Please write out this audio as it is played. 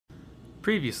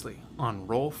Previously on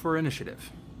Roll for Initiative.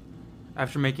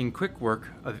 After making quick work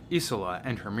of Isola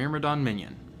and her Myrmidon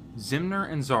minion, Zimner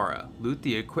and Zara loot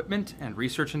the equipment and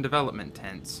research and development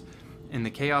tents in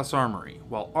the Chaos Armory,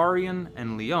 while Arian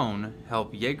and Leon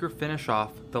help Jaeger finish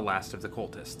off the last of the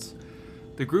cultists.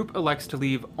 The group elects to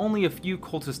leave only a few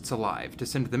cultists alive to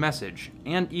send the message,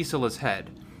 and Isola's head,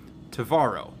 to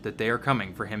Varro that they are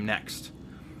coming for him next.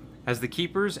 As the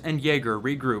Keepers and Jaeger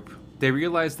regroup, they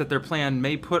realize that their plan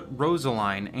may put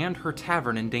Rosaline and her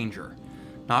tavern in danger.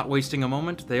 Not wasting a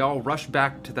moment, they all rush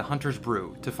back to the Hunter's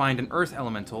Brew to find an earth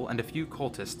elemental and a few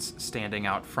cultists standing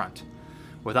out front.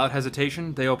 Without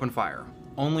hesitation, they open fire,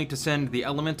 only to send the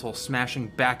elemental smashing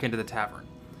back into the tavern.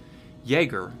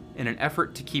 Jaeger, in an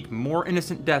effort to keep more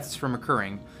innocent deaths from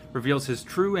occurring, reveals his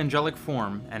true angelic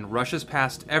form and rushes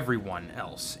past everyone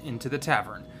else into the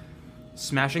tavern,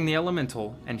 smashing the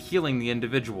elemental and healing the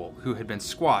individual who had been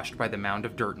squashed by the mound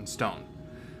of dirt and stone.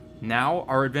 Now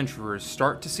our adventurers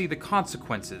start to see the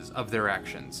consequences of their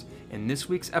actions in this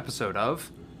week's episode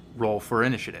of Roll for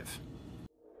Initiative.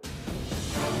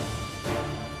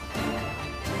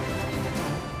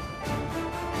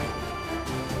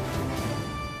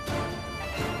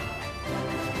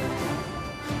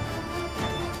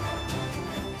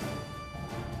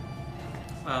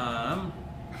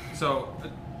 So,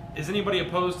 is anybody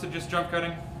opposed to just jump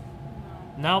cutting?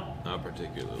 Nope. Not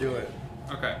particularly. Do it.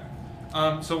 Okay.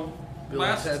 So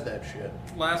Billy said that shit.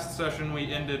 last session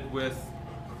we ended with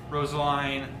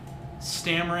Rosaline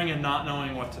stammering and not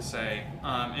knowing what to say.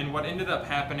 And what ended up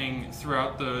happening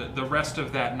throughout the rest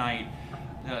of that night,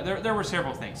 there were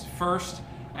several things. First,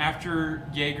 after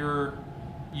Jaeger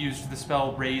used the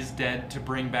spell Raise Dead to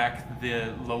bring back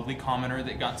the lowly commoner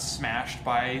that got smashed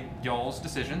by y'all's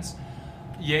decisions,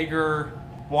 Jaeger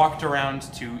walked around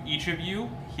to each of you,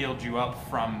 healed you up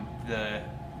from the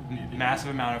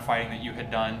massive amount of fighting that you had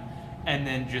done, and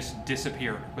then just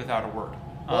disappeared without a word.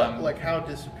 What? Like how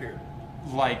disappeared?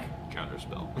 Like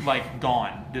Counterspell. Like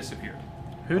gone, disappeared.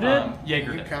 Who did?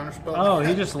 Jaeger You did. counterspell? Oh,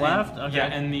 he just left? Okay.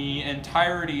 Yeah, and the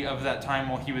entirety of that time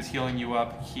while he was healing you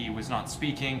up, he was not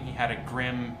speaking. He had a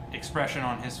grim expression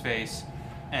on his face,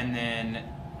 and then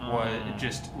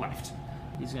just left.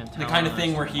 He's gonna The tell kind of us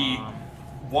thing where to he Mom.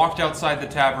 walked outside the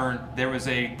tavern, there was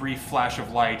a brief flash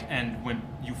of light, and when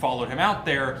you followed him out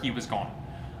there, he was gone.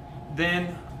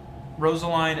 Then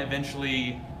Rosaline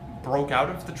eventually broke out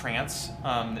of the trance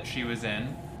that she was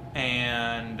in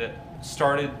and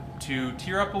started to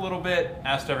tear up a little bit,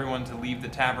 asked everyone to leave the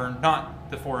tavern,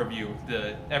 not the four of you,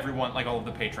 everyone, like all of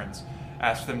the patrons,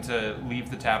 asked them to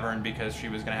leave the tavern because she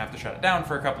was going to have to shut it down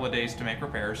for a couple of days to make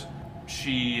repairs.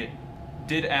 She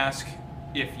did ask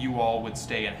if you all would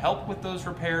stay and help with those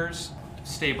repairs,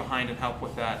 stay behind and help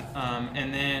with that.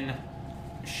 And then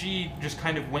she just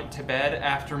kind of went to bed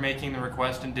after making the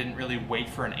request and didn't really wait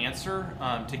for an answer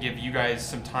to give you guys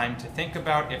some time to think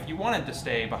about if you wanted to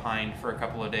stay behind for a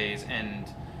couple of days and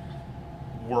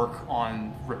work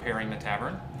on repairing the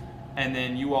tavern. And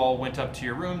then you all went up to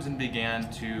your rooms and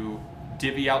began to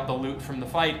divvy out the loot from the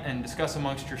fight and discuss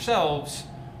amongst yourselves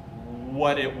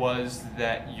what it was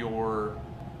that your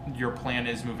plan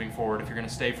is moving forward, if you're going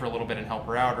to stay for a little bit and help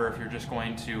her out, or if you're just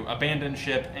going to abandon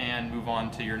ship and move on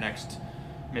to your next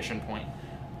mission point.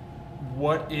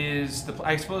 What is the...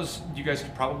 I suppose you guys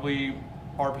could probably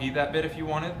RP that bit if you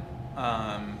wanted.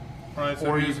 Right, so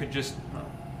or you could just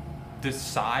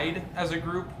decide as a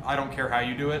group. I don't care how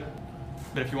you do it.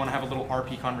 But if you want to have a little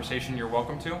RP conversation, you're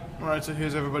welcome to. Alright, so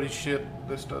here's everybody's shit.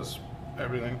 This does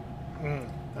everything.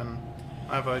 And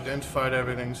I've identified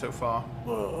everything so far.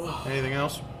 Anything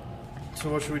else? So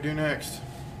what should we do next?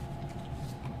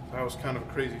 That was kind of a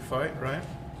crazy fight, right?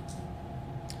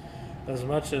 As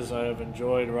much as I have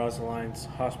enjoyed Rosaline's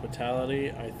hospitality,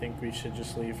 I think we should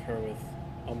just leave her with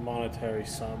a monetary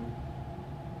sum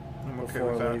I'm okay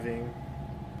before with that. leaving.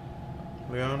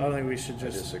 Leon? I think we should I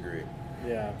just... disagree.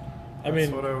 Yeah. That's I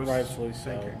mean, what I was rightfully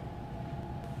so. thinking.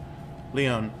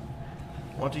 Leon,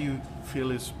 what do you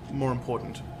feel is more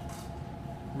important?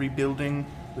 Rebuilding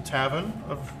the tavern,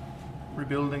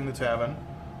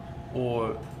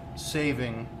 or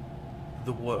saving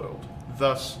the world?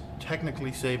 Thus,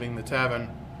 technically saving the tavern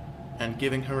and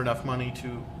giving her enough money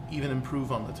to even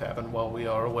improve on the tavern while we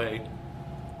are away,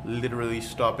 literally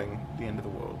stopping the end of the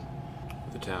world.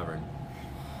 The tavern.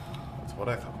 That's what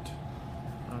I thought.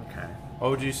 Okay.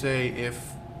 What would you say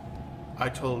if I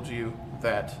told you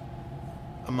that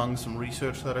among some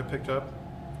research that I picked up,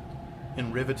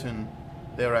 in Riverton,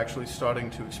 they're actually starting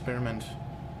to experiment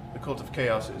the Cult of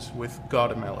Chaoses with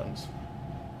Gardamelons?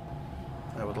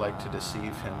 I would like to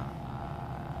deceive him.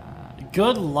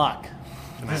 Good luck.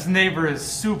 This neighbor is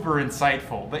super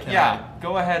insightful. But Can yeah,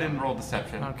 go ahead and roll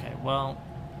deception. Okay, well,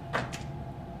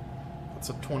 It's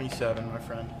a 27, my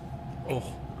friend. Oh,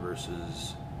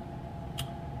 Versus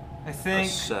I a think.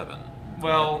 7.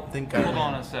 Well, think hold I-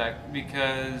 on a sec,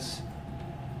 because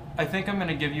I think I'm going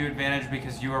to give you advantage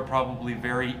because you are probably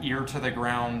very ear to the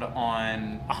ground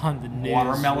on on the news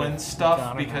watermelon with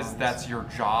stuff because watermelons. that's your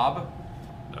job.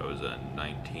 That was a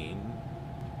 19.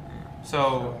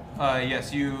 So,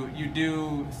 yes, you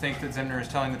do think that Zimner is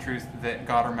telling the truth that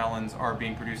watermelons are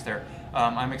being produced there.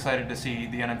 I'm excited to see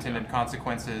the unintended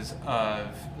consequences of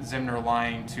Zimner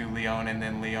lying to Leon and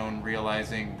then Leon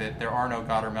realizing that there are no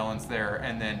watermelons there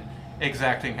and then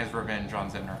exacting his revenge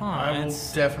on Zimner. Huh, I will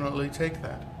it's- definitely take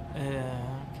that.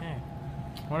 okay.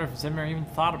 I wonder if Zimmer even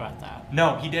thought about that.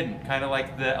 No, he didn't. Kind of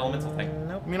like the elemental thing.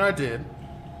 Nope. I mean, I did.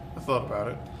 I thought about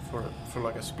it for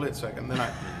like a split second. Then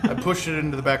I pushed it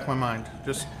into the back of my mind.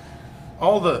 Just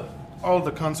all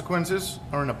the consequences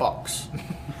are in a box.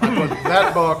 I put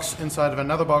that box inside of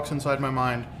another box inside my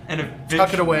mind. And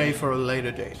Tuck it away for a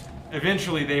later date.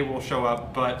 Eventually, they will show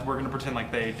up, but we're going to pretend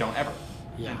like they don't ever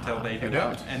Yeah. until they do They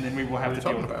don't. that, and then we will have What to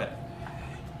are you deal with talking it.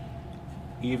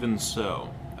 Even so,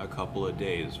 a couple of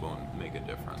days won't make a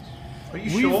difference. Are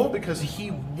you sure? Because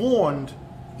he warned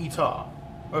Itar.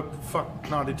 Fuck,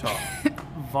 not Itar.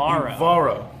 Varo.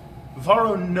 Varo.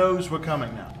 Varo knows we're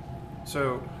coming now.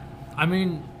 So, I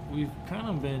mean, we've kind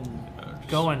of been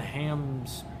going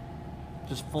hams,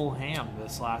 just full ham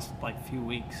this last few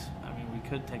weeks. I mean, we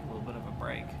could take a little bit of a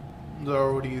break.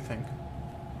 Zara, what do you think?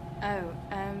 Oh,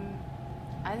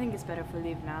 I think it's better if we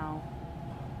leave now.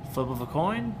 Flip of a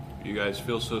coin? If you guys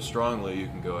feel so strongly, you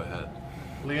can go ahead.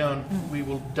 Leon, we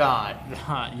will die.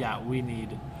 Yeah, we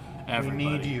need everybody.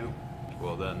 We need you.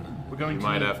 Well then, We're going you to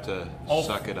might need have to all-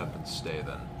 suck it up and stay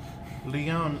then.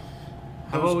 Leon,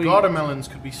 How about those we- watermelons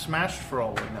could be smashed for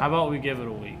all we know. How about we give it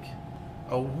a week?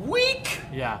 A week?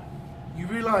 Yeah. You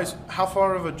realize how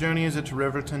far of a journey is it to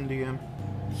Riverton, DM?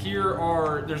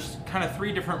 There's kind of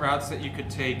 3 different routes that you could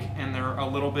take, and they're a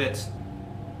little bit,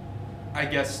 I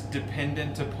guess,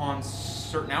 dependent upon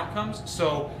certain outcomes.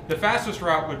 So the fastest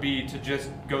route would be to just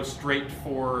go straight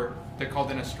for the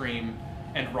Caldena stream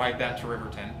and ride that to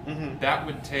Riverton. Mhm. That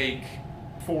would take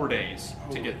 4 days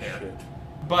to Holy get there. shit.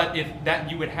 But if that,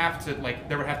 you would have to,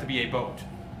 there would have to be a boat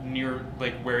near,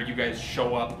 where you guys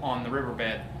show up on the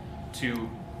riverbed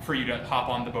for you to hop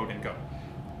on the boat and go.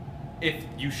 If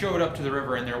you showed up to the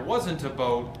river and there wasn't a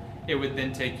boat, it would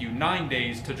then take you 9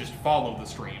 days to just follow the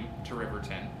stream to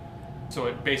Riverton. So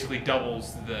it basically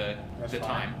doubles the That's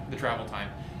time, the travel time.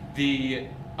 The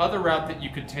other route that you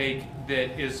could take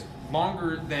that is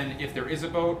longer than if there is a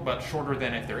boat, but shorter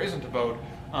than if there isn't a boat,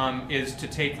 is to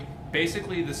take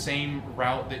basically the same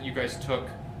route that you guys took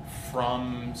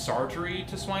from Sargery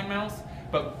to Swinemouth,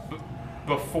 but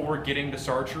before getting to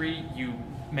Sargery, you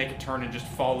make a turn and just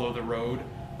follow the road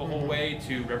the whole way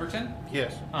to Riverton.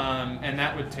 Yes. And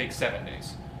that would take 7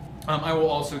 days. I will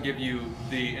also give you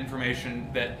the information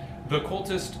that the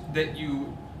cultist that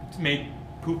you made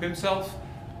poop himself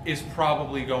is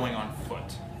probably going on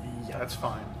foot. Yeah, that's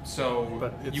fine. So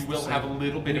But it's you will the have a same.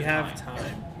 little bit we of have time.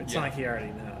 time. It's Yeah. not like he already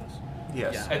knows.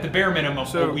 Yes. At the bare minimum,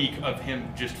 So- a week of him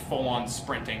just full on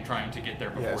sprinting, trying to get there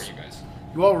before Yes. you guys.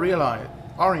 You all realize,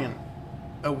 Arian,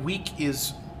 a week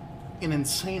is an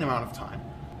insane amount of time.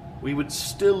 We would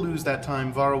still lose that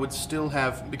time. Vara would still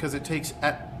have, because it takes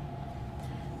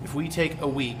if we take a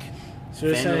week, So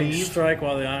you're then saying leave. strike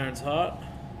while the iron's hot?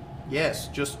 Yes,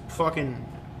 just fucking.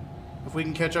 If we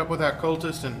can catch up with that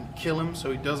cultist and kill him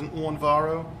so he doesn't warn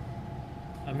Varo,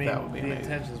 I mean, That would be the amazing.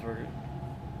 intentions were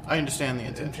I understand the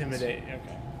intentions. intimidate.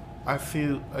 Okay.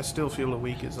 I still feel a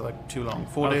week is too long.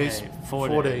 4 Okay, days.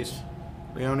 4 days.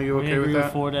 Leon, are you We okay agree with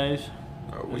that? 4 days.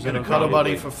 We We're can gonna cut a probably-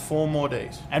 buddy for 4 more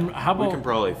days. And how We about can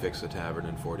probably fix the tavern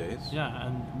in 4 days. yeah,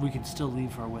 and we can still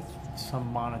leave her with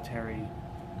some monetary.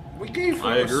 We gave her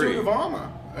I a agree. suit of armor,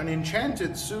 an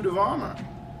enchanted suit of armor,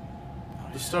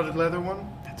 the studded leather one.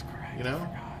 That's correct. You know? I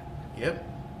forgot. Yep,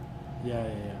 Yeah.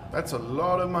 that's a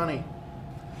lot of money.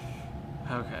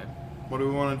 Okay. What do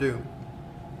we want to do?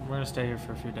 We're gonna stay here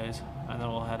for a few days, and then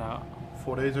we'll head out.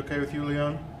 4 days okay with you,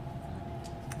 Leon?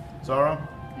 Zara?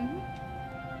 Mm-hmm.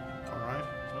 All right.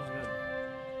 Sounds good.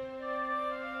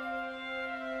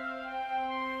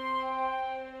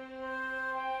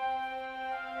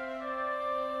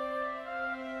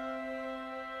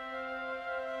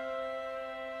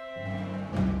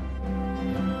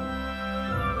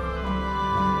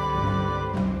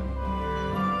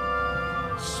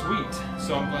 Sweet.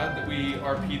 So I'm glad that we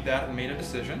RP'd that and made a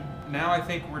decision. Now I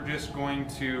think we're just going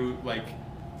to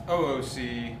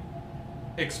OOC,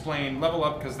 explain level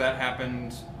up because that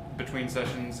happened between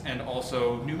sessions, and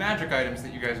also new magic items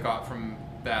that you guys got from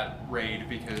that raid,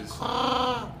 because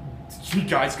you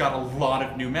guys got a lot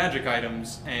of new magic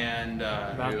items, and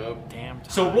About damn time.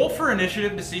 so roll for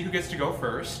initiative to see who gets to go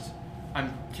first.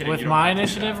 I'm kidding. With you don't my have to do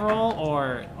initiative that. roll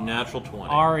or Natural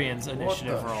 20. Arian's What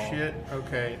initiative the roll? shit?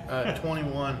 Okay,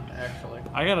 21 actually.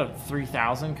 I got a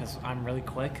 3,000 because I'm really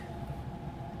quick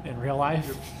in real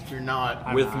life. You're not.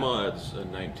 I'm With not. mods, a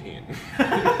 19.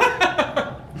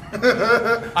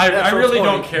 I really 20.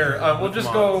 don't care. We'll With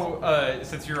just mods. go,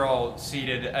 since you're all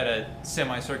seated at a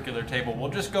semicircular table,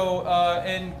 we'll just go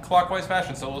in clockwise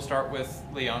fashion. So we'll start with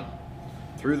Leon.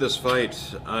 Through this fight,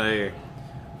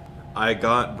 I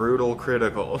got brutal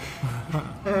critical.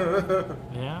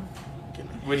 Yeah.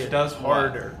 Which Hit does what?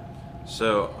 harder.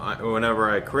 So whenever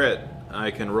I crit,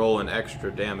 I can roll an extra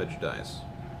damage dice.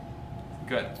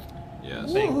 Good.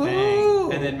 Yes. Bang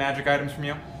bang. And then magic items from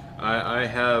you? I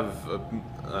have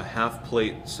a half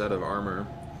plate set of armor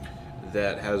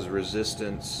that has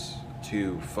resistance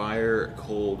to fire,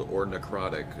 cold, or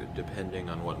necrotic, depending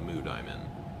on what mood I'm in.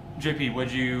 JP,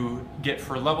 what'd you get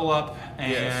for level up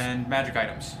and Yes. magic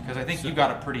items? Because I think you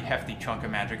got a pretty hefty chunk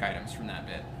of magic items from that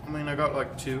bit. I mean, I got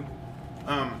like 2.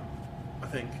 I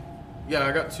think. Yeah,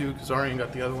 I got 2 because Arian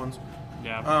got the other ones.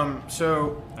 Yeah.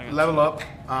 So I got level 2. up,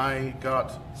 I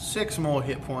got 6 more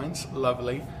hit points.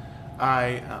 Lovely.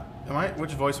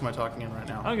 Which voice am I talking in right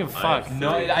now? I don't give a I have fuck.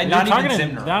 No, Three. not You're even talking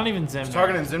Zimner. Not even I Zimner. was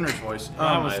talking in Zimmer's voice.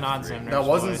 That was I have not 3. Zimner's That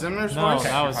wasn't voice. Zimner's No, voice?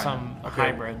 that was Fine. some Okay.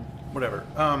 hybrid. Whatever.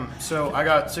 So I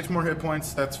got 6 more hit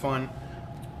points. That's fun.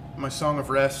 My Song of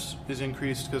Rest is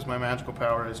increased because my magical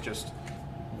power is just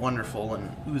wonderful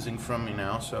and oozing from me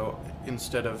now. So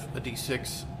instead of a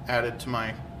d6 added to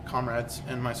my comrades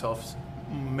and myself,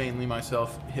 mainly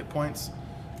myself, hit points,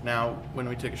 now when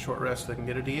we take a short rest, I can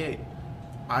get a d8.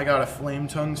 I got a Flame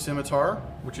Tongue Scimitar,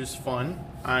 which is fun.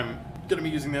 I'm going to be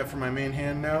using that for my main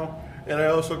hand now. And I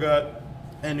also got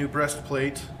a new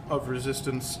breastplate of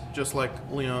resistance, just like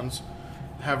Leon's.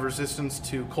 Have resistance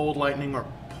to cold, lightning, or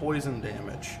poison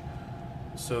damage.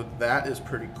 So that is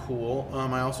pretty cool.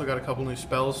 I also got a couple new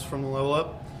spells from the level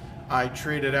up. I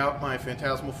traded out my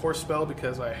Phantasmal Force spell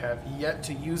because I have yet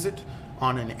to use it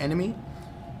on an enemy.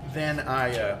 Then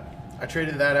I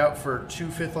traded that out for 2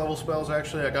 5th level spells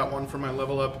actually. I got one for my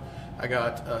level up. I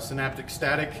got Synaptic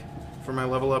Static for my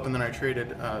level up, and then I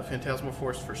traded Phantasmal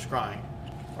Force for Scrying.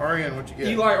 Arian, what'd you get?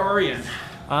 Eli Arian.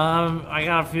 I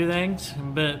got a few things, a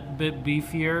bit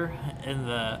beefier in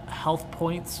the health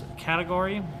points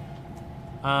category.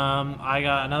 I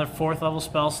got another 4th level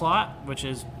spell slot, which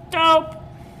is dope.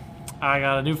 I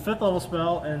got a new 5th level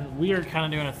spell, and we are kind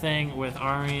of doing a thing with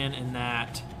Arian in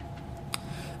that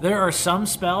there are some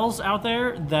spells out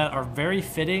there that are very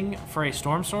fitting for a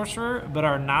Storm Sorcerer, but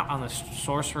are not on the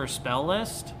Sorcerer spell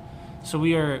list. So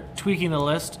we are tweaking the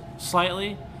list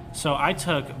slightly. So I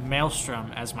took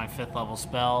Maelstrom as my 5th level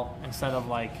spell instead of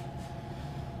like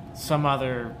some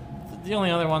other. The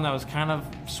only other one that was kind of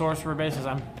sorcerer based is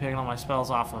I'm picking all my spells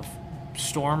off of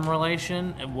Storm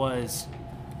Relation.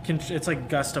 It's like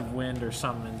Gust of Wind or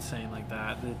something insane like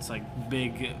that. It's like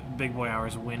big boy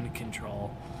hours wind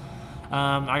control.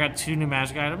 I got 2 new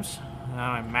magic items.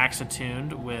 I'm max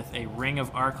attuned with a Ring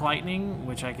of Arc Lightning,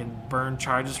 which I can burn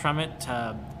charges from it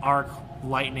to arc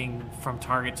lightning from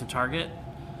target to target.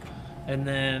 And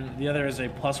then the other is a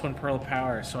 +1 Pearl of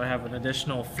Power, so I have an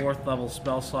additional 4th level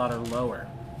spell slot or lower.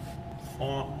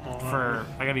 I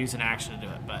gotta use an action to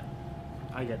do it, but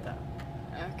I get that.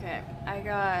 Okay, I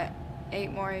got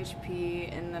 8 more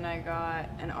HP, and then I got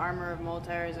an Armor of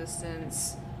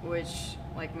Multi-Resistance, which,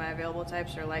 like, my available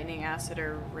types are Lightning, Acid,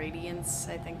 or Radiance,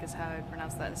 I think is how I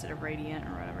pronounce that instead of Radiant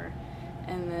or whatever.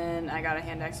 And then I got a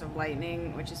Hand Axe of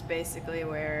Lightning, which is basically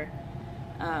where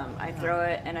I throw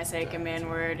it and I say a command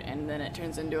word, and then it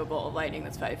turns into a bolt of lightning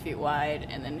that's 5 feet wide,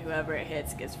 and then whoever it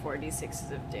hits gets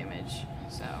 4d6s of damage.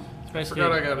 So It's I basically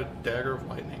forgot I got a Dagger of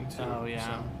Lightning too. Oh, yeah.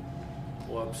 So.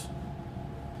 Whoops.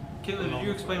 Caitlin, did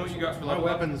you explain what you got for My level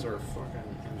up? weapons are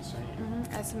fucking insane.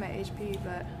 I said my HP,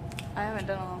 but I haven't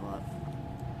done a level up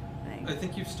thing. I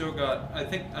think you've still got. I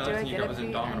think Do I another thing you get got a was feat or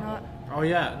Indomitable. not? Oh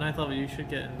yeah, 9th level. You should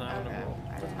get Okay. Indomitable.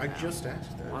 didn't I know. just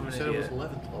asked that. I'm You an said it was idiot.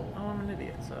 11th level. Oh, I'm an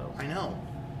idiot. So I know.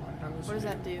 What does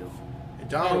that do?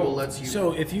 Indomitable lets you.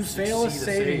 So if you fail a succeed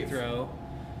saving save. throw,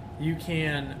 you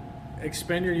can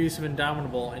expend your use of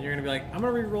Indomitable, and you're gonna be like, I'm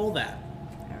gonna re-roll that.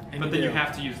 And But then do. you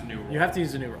have to use the new roll. You have to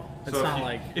use a new roll. It's So not if you,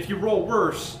 like, if you roll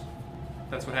worse,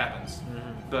 that's what happens.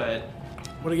 But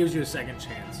but it gives you a second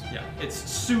chance. yeah, it's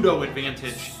pseudo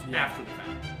advantage Yeah. after the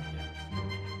fact.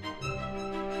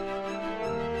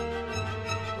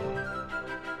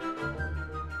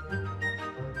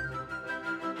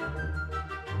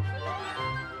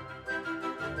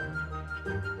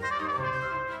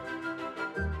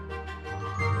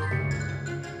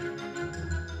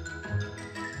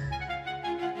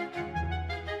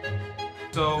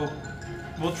 So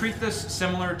we'll treat this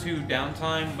similar to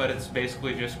downtime, but it's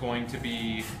basically just going to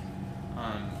be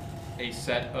a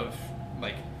set of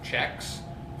like checks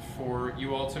for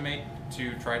you all to make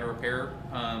to try to repair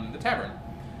the tavern.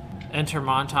 Enter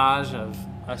montage of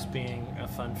us being a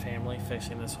fun family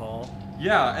fixing this hole.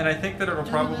 Yeah, and I think that it'll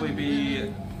probably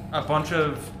be a bunch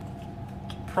of.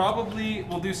 Probably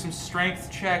we'll do some strength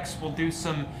checks. We'll do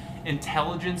some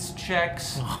intelligence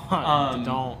checks.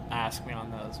 Don't ask me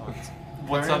on those ones.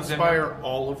 What's Can I up, Zimmer? inspire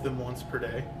all of them once per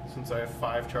day, since I have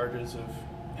 5 charges of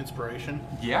inspiration?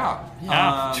 Yeah.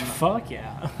 Yeah. Fuck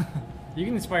yeah. You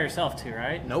can inspire yourself too,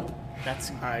 right? Nope.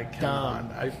 That's I dumb.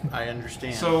 cannot. I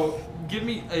understand. So give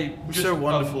me just so a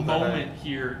wonderful that I- moment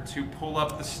here to pull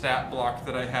up the stat block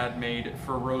that I had made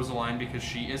for Rosaline because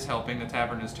she is helping. The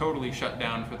tavern is totally shut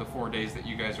down for the 4 days that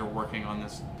you guys are working on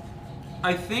this.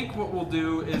 I think what we'll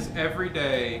do is every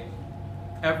day,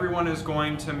 everyone is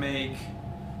going to make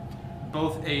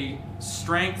both a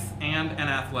strength and an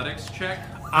athletics check.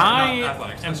 I Not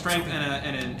athletics, am a strength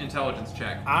and an intelligence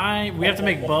check We have to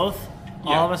make both.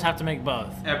 Yeah. All of us have to make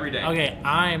both. every day. Okay,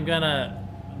 I am gonna.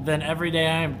 Then every day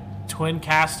I am twin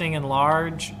casting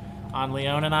enlarge on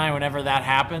Leon and I whenever that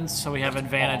happens, so we have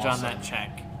advantage on that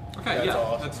check. Okay, That's yeah,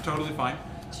 awesome. that's totally fine.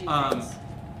 Jeez.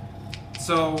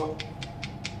 So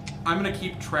I'm gonna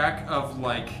keep track of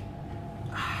like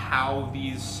how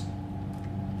these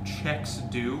checks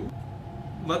do.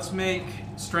 Let's make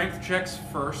strength checks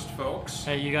first, folks.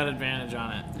 Hey, you got advantage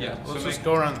on it. Yeah, so Let's just make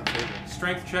go around the table.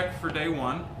 strength check for day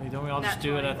 1. Don't we all just Nat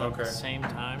do it 20. at the Okay. same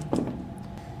time?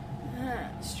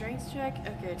 Strength check?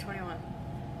 Okay, 21.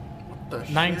 What the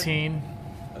shit? 19.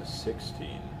 A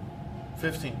 16.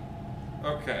 15.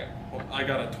 Okay, well, I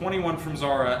got a 21 from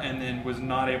Zara and then was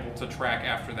not able to track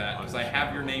after that because I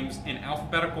have your names in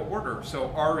alphabetical order.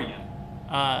 So Arian,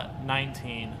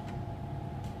 19.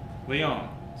 Leon,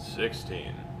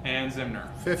 16. and Zimner.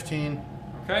 15.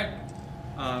 Okay.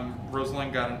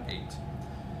 Rosalind got an 8.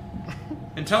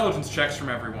 Intelligence checks from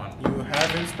everyone. You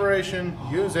have inspiration.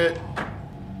 Use it.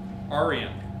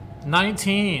 Arian,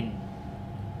 19.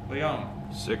 Leon,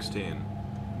 16.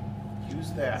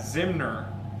 Use that. Zimner,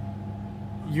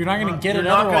 You're not gonna get You're it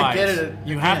not gonna otherwise. get it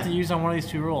You have to again. use on one of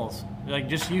these 2 rolls. Like,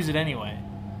 just use it anyway.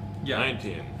 yeah,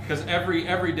 19. because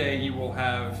every day you will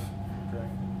have Okay.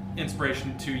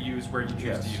 inspiration to use where you choose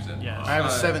Yes. to use it. Yes. I have a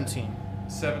Uh, 17.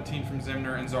 17 from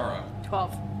Zimner and Zara.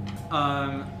 12.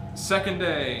 Second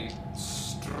day,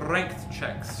 strength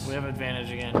checks. We have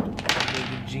advantage again.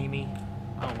 Big Jimmy.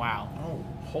 Oh, wow. Oh,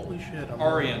 holy shit. I'm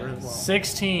Arian. over as well.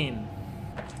 16.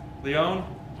 Leon,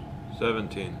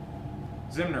 17.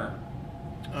 Zimner,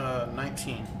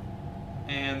 19.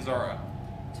 and Zara.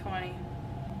 20.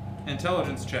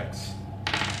 Intelligence checks.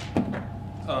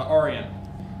 Arian,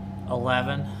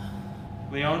 11.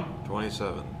 Leon,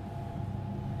 27.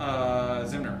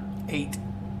 Zimner, 8.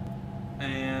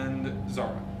 and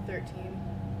Zara. 13.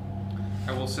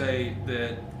 I will say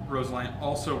that Rosaline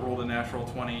also rolled a natural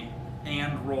 20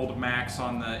 and rolled max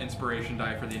on the inspiration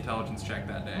die for the intelligence check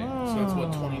that day. So that's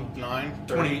what, 29?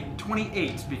 30?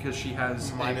 28 because she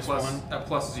has Minus a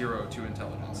plus 0 to Let's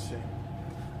intelligence. see.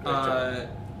 Great job.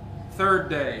 Third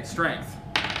day, strength.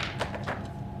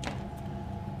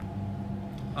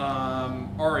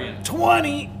 Arian,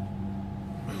 20.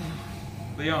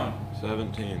 Leon,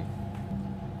 17.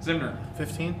 Zimner,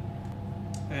 15?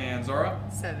 and Zara.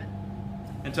 7.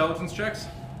 Intelligence checks.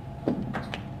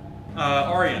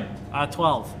 Arian,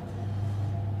 12.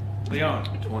 Leon,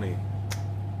 20.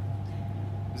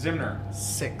 Zimner,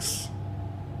 6.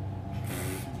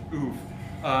 oof,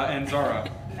 and Zara.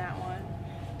 That one.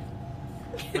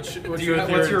 What's What's your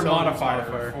intelligence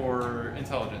modifier for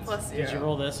intelligence? Plus 0. Did you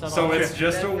roll this up? So it's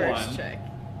just The a first 1. check.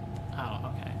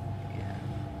 Oh, okay.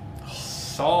 Yeah.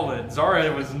 Solid.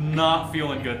 Zara was not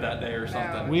feeling good that day or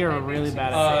something. We are really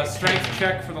bad at Strength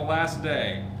check for the last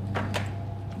day.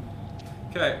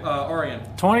 Okay, Arian,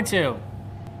 22.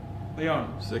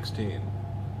 Leon, 16.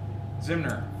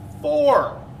 Zimner,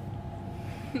 4!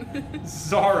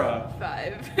 Zara.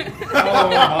 5. Oh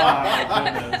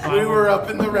my goodness. We were up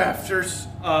in the rafters.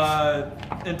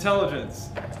 Intelligence.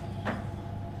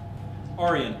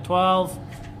 Arian, 12.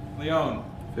 Leon,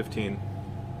 15.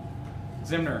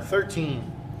 Zimner,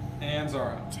 13. and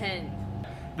Zara. 10.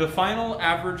 The final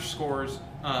average scores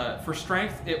for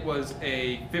strength, it was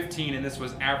a 15, and this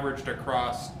was averaged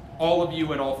across all of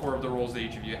you and all 4 of the rolls that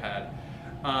each of you had.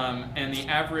 And the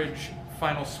average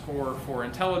final score for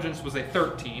intelligence was a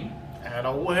 13. Add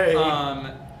away.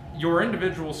 Your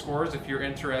individual scores, if you're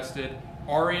interested,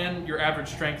 Arian, your average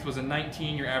strength was a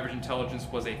 19, your average intelligence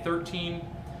was a 13.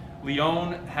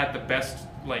 Leon had the best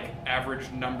average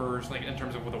numbers in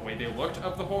terms of the way they looked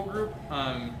of the whole group.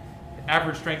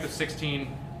 Average strength of 16,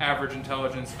 average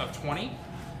intelligence of 20.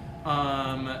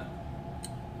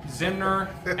 Zimner,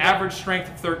 average strength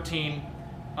of 13,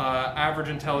 average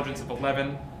intelligence of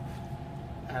 11.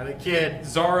 Had a kid.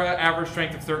 Zara, average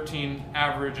strength of 13,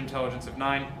 average intelligence of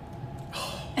 9.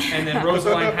 And then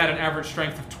Rosaline had an average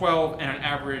strength of 12 and an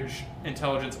average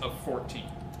intelligence of 14.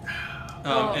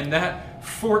 And that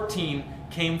 14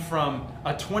 came from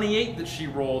a 28 that she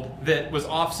rolled that was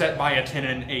offset by a 10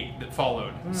 and 8 that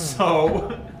followed.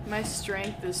 So My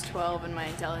strength is 12 and my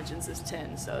intelligence is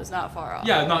 10, so it's not far off.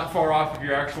 yeah, not far off of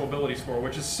your actual ability score,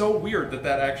 which is so weird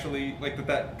that actually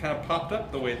that kind of popped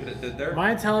up the way that it did there.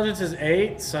 My intelligence is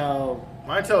 8, so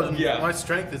My intelligence, Yeah. my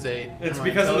strength is 8. It's and my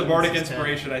because of the bardic intelligence is 10.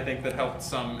 inspiration, I think, that helped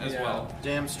some as Yeah. well.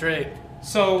 Damn straight.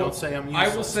 So Don't say I'm I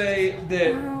will useless. say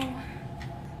that Oh.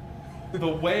 the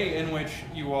way in which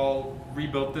you all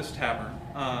rebuilt this tavern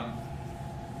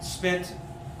spent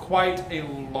quite a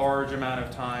large amount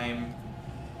of time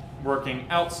working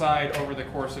outside over the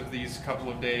course of these couple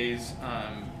of days,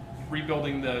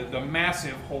 rebuilding the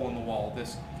massive hole in the wall.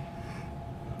 This,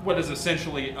 what is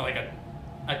essentially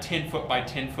a 10-foot by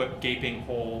 10-foot gaping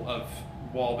hole of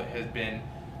wall that has been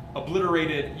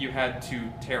obliterated. You had to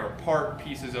tear apart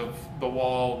pieces of the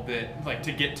wall that,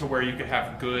 to get to where you could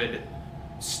have good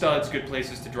studs, good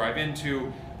places to drive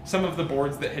into. Some of the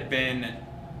boards that had been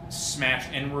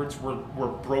smashed inwards were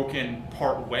broken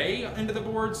part way into the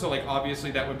board, so obviously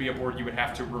that would be a board you would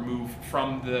have to remove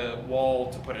from the wall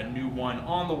to put a new one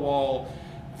on the wall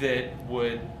that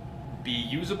would be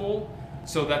usable.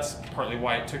 So that's partly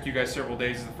why it took you guys several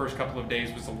days. The first couple of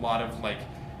days was a lot of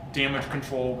damage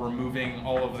control, removing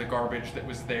all of the garbage that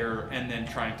was there, and then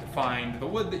trying to find the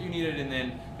wood that you needed. And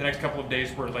then the next couple of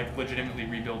days were legitimately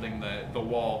rebuilding the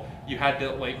wall. You had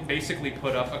to basically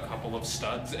put up a couple of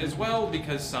studs as well,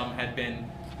 because some had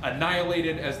been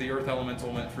annihilated as the earth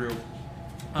elemental went through.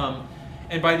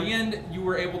 And by the end, you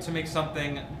were able to make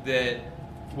something that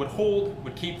would hold,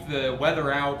 would keep the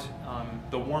weather out,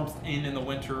 the warmth in the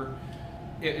winter.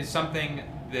 It is something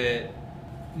that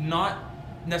not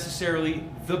necessarily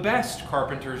the best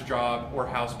carpenter's job or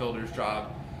house builder's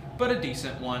job, but a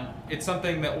decent one. It's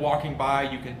something that walking by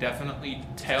you can definitely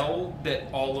tell that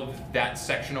all of that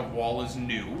section of wall is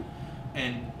new,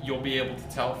 and you'll be able to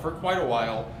tell for quite a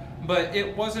while, but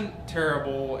it wasn't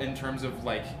terrible in terms of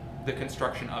the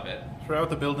construction of it. Throughout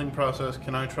the building process,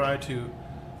 can I try to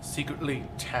secretly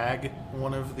tag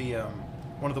one of the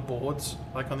boards,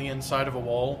 on the inside of a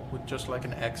wall with just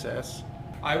an XS?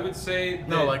 I would say that,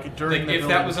 No, during the if that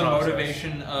building was a process.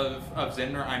 motivation of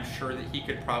Zimner, I'm sure that he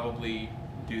could probably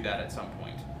do that at some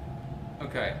point.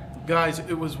 Okay. Guys,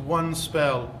 it was one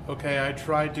spell, okay? I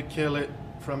tried to kill it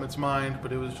from its mind,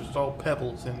 but it was just all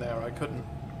pebbles in there. I couldn't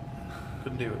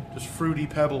do it. Just fruity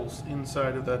pebbles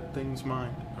inside of that thing's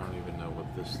mind. I don't even know what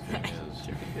this thing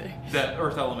is. The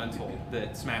earth elemental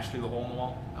that smashed through the hole in the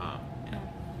wall. Ah, Yeah.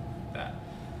 That.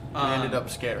 We ended up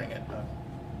scaring it.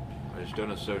 I just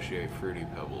don't associate fruity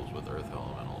pebbles with earth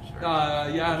elementals.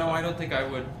 Yeah, no, I don't think I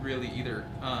would really either.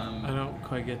 I don't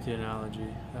quite get the analogy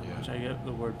that Yeah. much. I get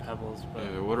the word pebbles, but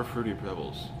Yeah, what are fruity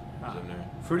pebbles? Ah. Is in there?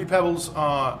 Fruity pebbles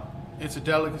are, it's a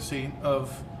delicacy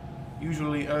of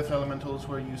usually earth elementals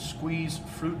where you squeeze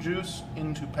fruit juice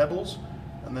into pebbles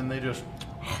and then they just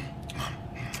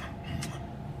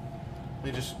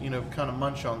kind of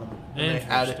munch on them and they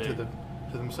add it Interesting.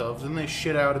 to themselves and they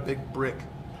shit out a big brick.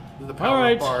 The All power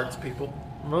right. of bards, people.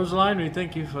 Rosaline, we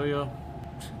thank you for your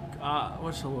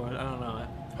what's the word? I don't know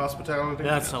it. Hospitality.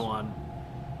 That's Yes. the one.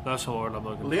 That's the word I'm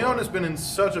looking Leon for. has been in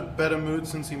such a better mood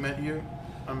since he met you.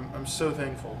 I'm so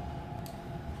thankful.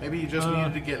 Maybe you just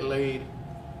needed to get laid.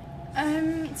 So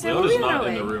Leon we'll is be on not our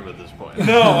in way. the room at this point.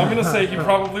 No, I'm gonna say he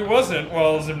probably wasn't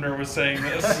while Zimner was saying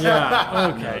this.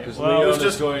 Yeah. Okay. Because well, Leon was is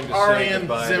just going to Ari say and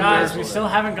goodbye. Zimmer. guys, we still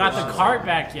haven't got the cart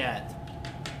back yet.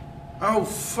 Oh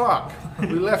fuck! We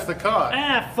left the car.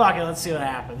 Fuck it. Let's see what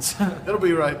happens. It'll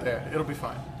be right there. It'll be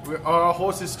fine. Are our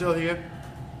horses still here?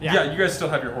 Yeah, you guys still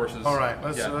have your horses. All right,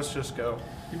 let's Yeah. just go.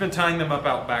 You've been tying them up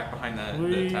out back behind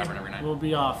the tavern every night. We'll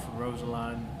be off,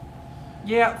 Rosaline.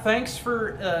 Yeah, thanks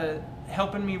for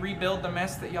helping me rebuild the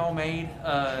mess that y'all made.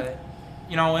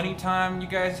 Anytime you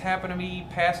guys happen to be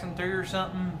passing through or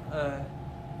something,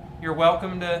 you're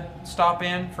welcome to stop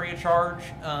in free of charge.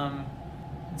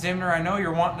 Zimner, I know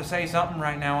you're wanting to say something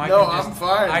right now. I'm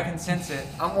fine. I can sense it.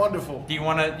 I'm wonderful. Do you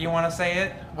wanna say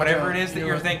it? Whatever it is that You're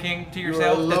you're a- thinking to you're a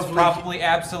yourself that's lovely- probably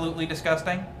absolutely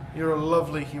disgusting. You're a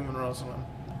lovely human, Rosalind.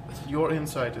 Your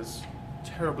insight is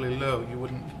terribly low. You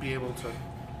wouldn't be able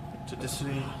to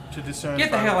to discern.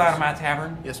 Get the hell out of my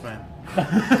tavern. Yes, ma'am.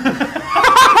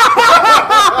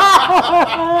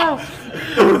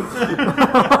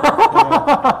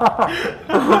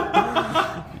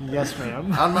 Yes,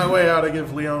 ma'am. On my way out, I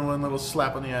give Leon one little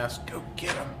slap on the ass. Go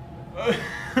get him.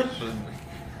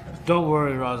 Don't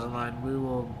worry, Rosaline.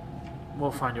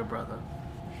 We'll find your brother.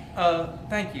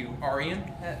 Thank you, Arian.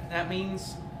 That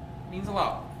means a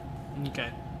lot. Okay.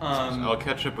 I'll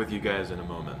catch up with you guys in a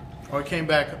moment. Oh, I came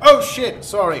back. Oh shit!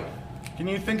 Sorry. Can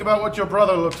you think about what your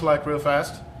brother looks like real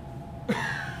fast?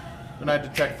 Then I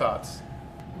detect thoughts.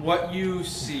 What you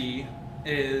see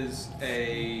is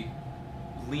a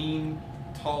lean,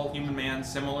 tall human man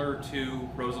similar to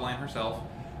Rosaline herself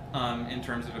in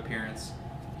terms of appearance.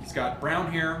 He's got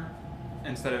brown hair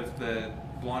instead of the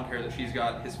blonde hair that she's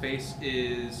got. His face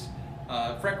is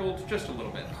freckled just a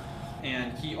little bit.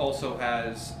 And he also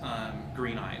has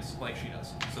green eyes like she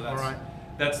does. So that's, All right.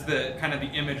 that's the kind of the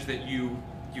image that you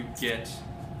get.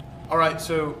 All right,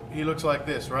 so he looks like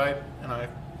this, right? And I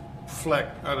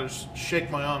just shake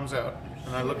my arms out,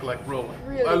 and I look like Roland.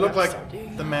 Really I look gotta like stop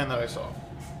doing the man that I saw.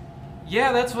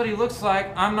 Yeah, that's what he looks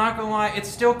like. I'm not gonna lie, it's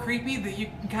still creepy that you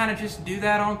can kind of just do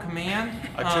that on command.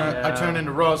 I turn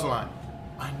into Rosaline.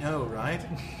 I know, right?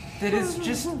 That is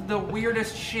just the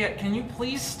weirdest shit. Can you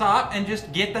please stop and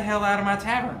just get the hell out of my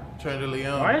tavern? Turn to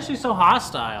Leon. Why is she so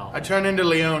hostile? I turn into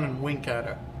Leon and wink at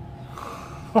her.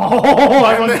 Oh,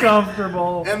 I'm And then-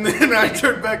 uncomfortable. And then I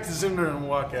turn back to Zimner and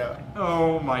walk out.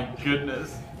 Oh my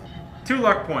goodness. 2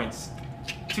 luck points.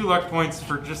 2 luck points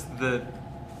for just the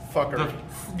Fucker.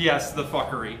 yes, the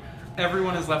fuckery.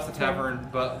 Everyone has left the tavern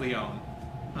but Leon.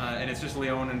 And it's just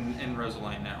Leon and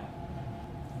Rosaline now.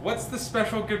 What's the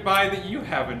special goodbye that you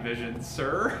have envisioned,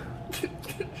 sir?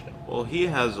 Well, he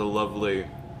has a lovely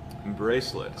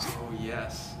bracelet Oh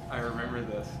yes, I remember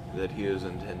this. that he is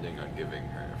intending on giving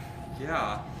her.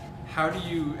 Yeah. How do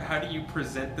you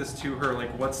present this to her? Like,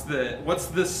 what's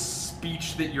the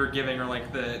speech that you're giving, or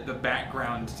like the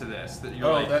background to this? That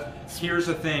you're here's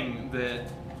a thing that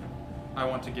I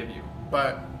want to give you.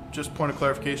 But just point of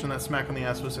clarification, that smack on the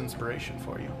ass was inspiration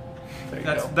for you. There you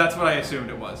go. That's what I assumed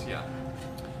it was. Yeah.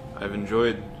 I've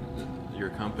enjoyed your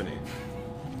company.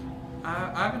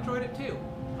 I've enjoyed it too.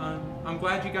 I'm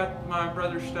glad you got my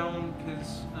brother's stone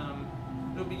because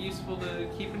it'll be useful to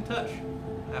keep in touch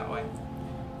that way.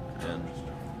 And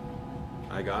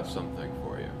I got something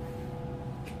for you.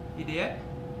 You did?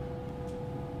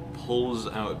 Pulls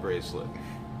out bracelet.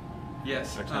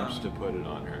 Yes. Attempts to put it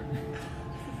on her.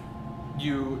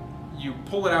 You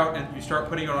pull it out and you start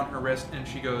putting it on her wrist, and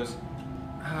she goes,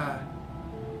 I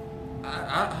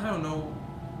don't know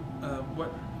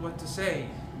what to say.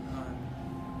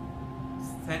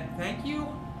 Thank you.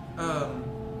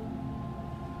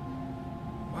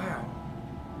 Wow.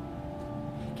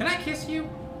 Can I kiss you?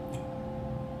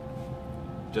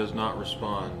 Does not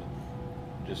respond.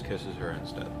 Just kisses her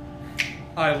instead.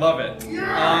 I love it. Yes!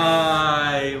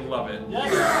 I love it.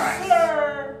 Yes,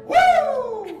 sir!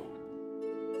 Woo!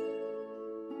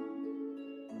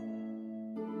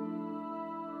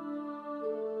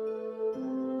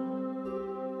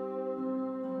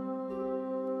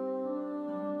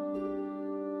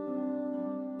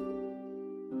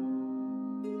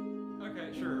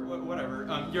 Okay, sure, whatever.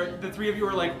 The 3 of you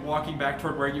are like walking back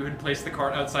toward where you had placed the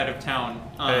cart outside of town.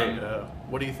 Hey,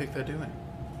 what do you think they're doing?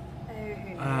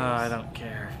 I don't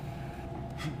care.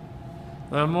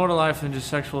 They're more to life than just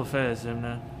sexual affairs,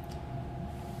 Zimna.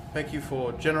 Thank you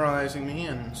for generalizing me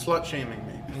and slut shaming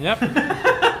me. Yep.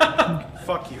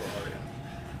 Fuck you, Arian.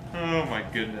 Oh my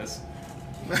goodness.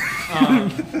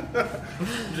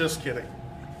 Just kidding.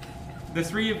 The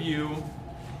 3 of you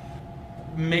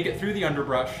make it through the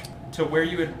underbrush to where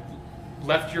you had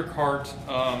left your cart.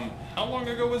 How long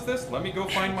ago was this? Let me go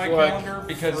find my Like calendar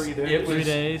because 3 days. it was 3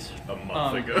 days. A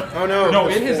month ago. Oh no! No,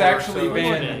 was it has 4, actually so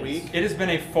been it's a week. it has been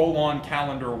a full-on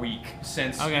calendar week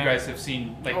since Okay. you guys have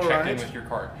seen checked in Alright. with your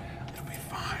cart. It'll be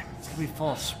fine. It's gonna be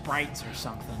full of sprites or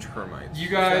something. Termites. You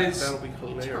guys, That'll be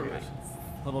hilarious.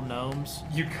 Little gnomes.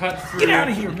 you cut through. Get out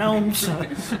of here, gnomes!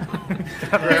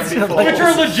 Gravity Which falls.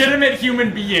 are legitimate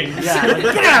human beings. Yeah, like,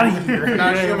 get out of here!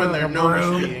 Not human, they're Like a gnomish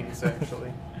broom. beings,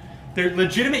 actually. They're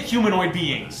legitimate humanoid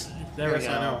beings. There Yes, we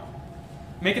go. I know.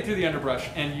 Make it through the underbrush,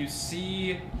 and you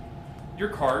see your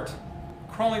cart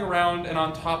crawling around, and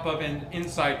on top of and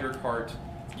inside your cart,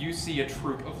 you see a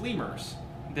troop of lemurs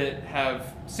that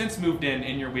have since moved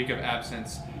in your week of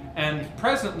absence, and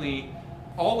presently,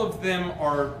 all of them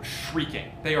are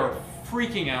shrieking. They are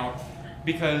freaking out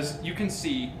because you can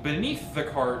see beneath the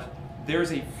cart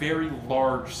there's a very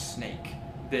large snake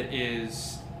that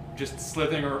is just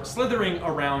slithering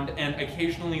around and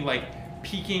occasionally like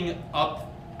peeking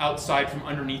up outside from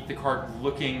underneath the cart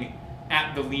looking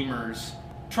at the lemurs,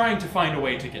 trying to find a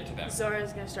way to get to them.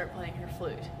 Zora's gonna start playing her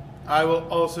flute. I will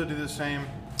also do the same.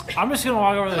 I'm just gonna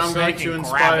walk over to And the I'm going snake to and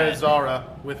grab inspire it. Zara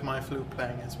with my flute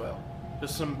playing as well.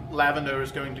 Just some lavender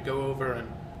is going to go over and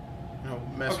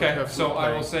mess with her Okay, flute so I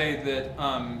will playing. say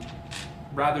that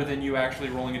rather than you actually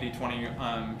rolling a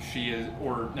d20, she is,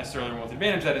 or necessarily roll with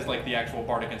advantage, that is like the actual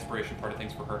bardic inspiration part of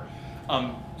things for her.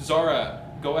 Zara,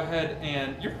 go ahead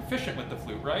and you're proficient with the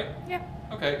flute, right? Yeah.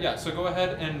 Okay, yeah. So go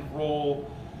ahead and roll.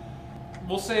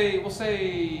 We'll say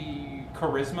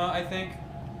charisma, I think,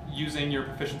 using your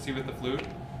proficiency with the flute,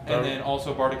 and then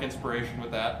also bardic inspiration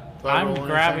with that. Do I roll I'm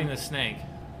grabbing anything? the snake.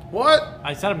 What?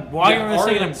 I said I'm walking Yeah, over the snake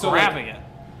and Arian, I'm so, grabbing it.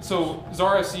 So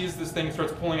Zara sees this thing,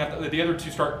 starts pulling out. The other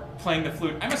two start playing the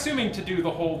flute. I'm assuming to do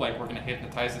the whole like we're gonna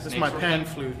hypnotize the This is snake. my sort of pan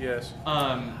thing. flute, yes.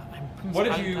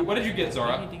 What did you get,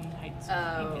 Zara?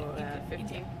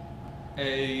 15.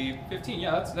 A 15,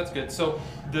 yeah, that's good. So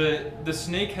the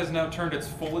snake has now turned its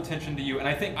full attention to you, and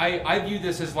I think I view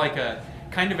this as like a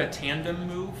kind of a tandem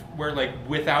move where like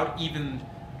without even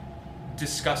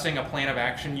discussing a plan of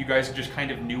action, you guys just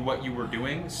kind of knew what you were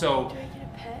doing. So Do I get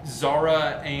a pet?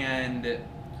 Zara and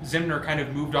Zimner kind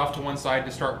of moved off to one side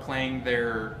to start playing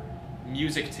their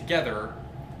music together,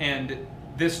 and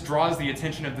this draws the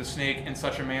attention of the snake in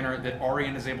such a manner that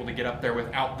Arian is able to get up there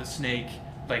without the snake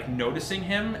like noticing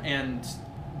him and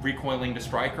recoiling to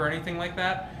strike or anything like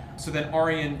that. So then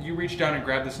Arian, you reach down and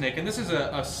grab the snake, and this is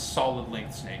a solid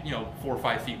length snake, 4 or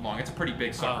 5 feet long. It's a pretty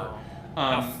big sucker.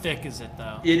 How thick is it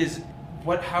though? It is.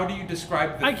 How do you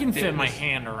describe the I can fit my thickness?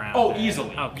 hand around. Oh, it.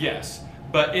 easily. Okay. Yes.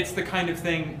 But it's the kind of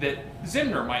thing that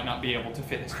Zimner might not be able to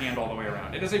fit his hand all the way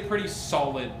around. It is a pretty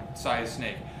solid sized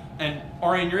snake. And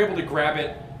Arian, you're able to grab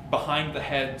it behind the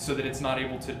head so that it's not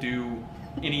able to do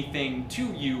anything to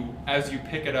you as you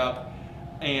pick it up,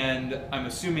 and I'm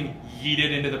assuming yeet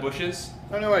it into the bushes.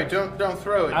 Oh no, wait! Don't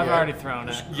throw it. I've yet. already thrown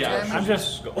it. Yeah. I'm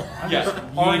just Yes.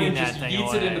 yeeting Arian that just thing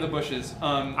yeets it away. into the bushes.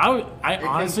 I can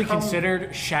honestly come-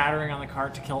 considered shattering on the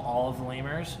cart to kill all of the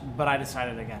lemurs, but I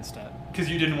decided against it. Because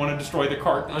you didn't want to destroy the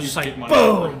cart that I was you just like, paid money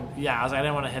for. boom! Yeah, I was like, I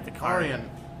didn't want to hit the cart. Arian,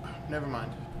 never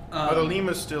mind. But the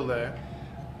lemur's still there.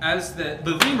 As the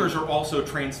lemurs are also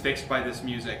transfixed by this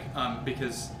music,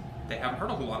 because they haven't heard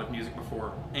a whole lot of music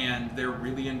before, and they're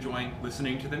really enjoying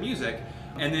listening to the music.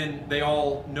 And then they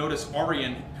all notice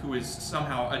Arian, who is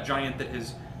somehow a giant that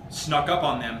has snuck up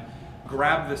on them,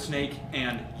 grab the snake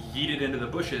and yeet it into the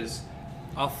bushes.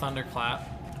 I'll thunderclap.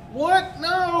 What?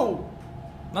 No!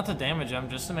 Not to damage them,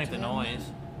 just to make the noise.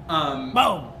 Um,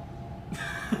 Boom!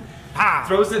 Ha!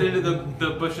 throws it into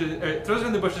the bushes. Throws it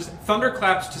in the bushes.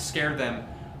 Thunderclaps to scare them,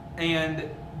 and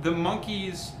the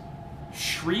monkeys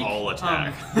shriek. All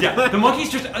attack. Yeah, the monkeys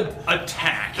just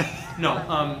attack.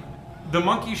 No, the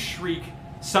monkeys shriek.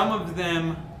 Some of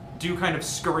them do kind of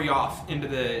scurry off into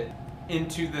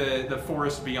the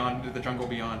forest beyond, into the jungle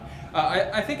beyond.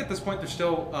 I think at this point there's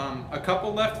still a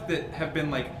couple left that have been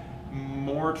like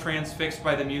more transfixed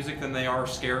by the music than they are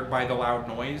scared by the loud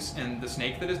noise and the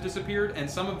snake that has disappeared, and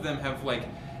some of them have like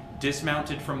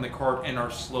dismounted from the cart and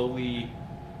are slowly,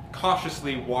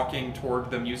 cautiously walking toward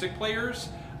the music players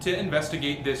to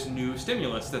investigate this new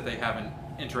stimulus that they haven't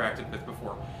interacted with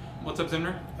before. What's up,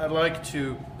 Zimner? I'd like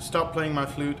to stop playing my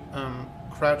flute,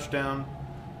 crouch down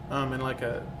in like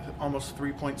a almost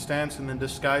 3-point stance, and then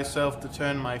disguise self to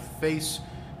turn my face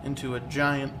into a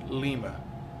giant lemur.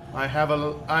 I have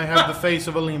the face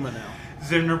of a lemur now.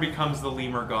 Zimner becomes the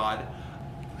lemur god.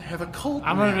 I have a colt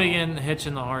I'm now. gonna begin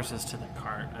hitching the horses to the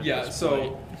cart. at Yeah, this so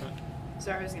point.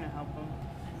 Zara's gonna help him.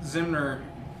 Zimner,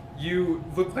 you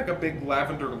look like a big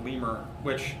lavender lemur,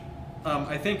 which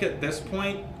I think at this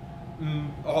point,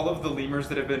 all of the lemurs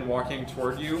that have been walking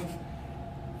toward you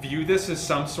view this as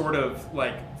some sort of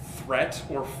like threat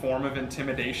or form of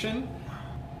intimidation.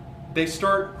 They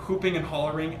start hooping and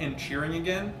hollering and cheering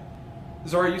again.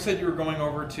 Zara, you said you were going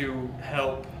over to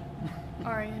help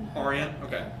Arian. Arian?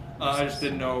 Okay. I just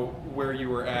didn't know where you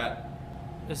were at.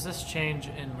 Is this change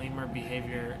in lemur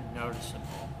behavior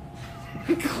noticeable?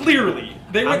 Clearly,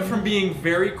 they went from being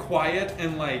very quiet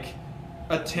and like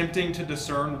attempting to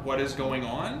discern what is going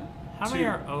on. How many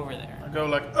are over there? I go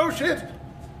like, oh shit!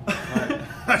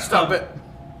 I stop it.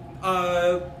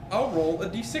 I'll roll a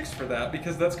d6 for that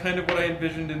because that's kind of what I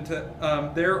envisioned into.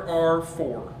 There are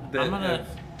 4 that I'm gonna have.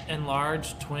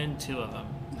 enlarge twin 2 of them.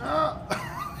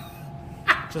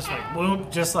 Ah. Just like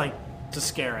whoop, just like to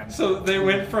scare him. So they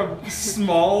went from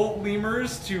small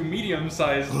lemurs to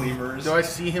medium-sized lemurs. Do I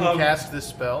see him cast this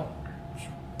spell?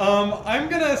 I'm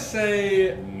gonna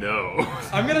say. No.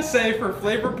 I'm gonna say for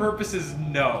flavor purposes,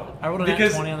 no. I rolled a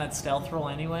because 20 on that stealth roll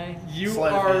anyway. you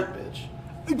Sleight of are. hand, bitch.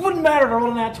 It wouldn't matter if I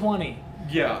rolled an @20.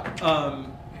 Yeah.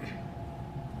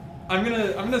 I'm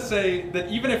gonna say that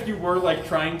even if you were like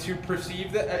trying to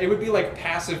perceive that, it would be like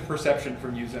passive perception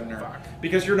from you, Zimner,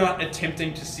 because you're not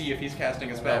attempting to see if he's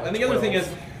casting a spell. And the other thing is,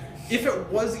 if it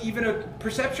was even a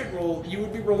perception roll, you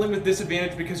would be rolling with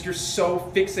disadvantage because you're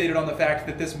so fixated on the fact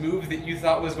that this move that you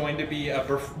thought was going to be a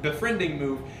befriending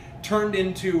move turned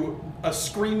into a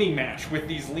screaming match with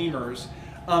these lemurs,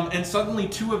 and suddenly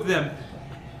two of them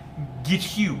get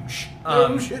huge.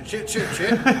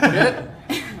 Shit.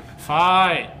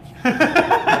 Fight.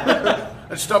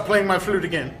 Let's stop playing my flute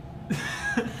again.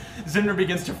 Zimner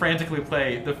begins to frantically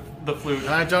play the flute. And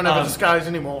I don't have a disguise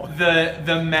anymore.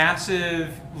 The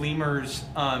massive lemurs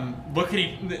look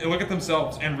at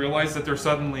themselves and realize that they're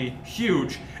suddenly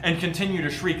huge and continue to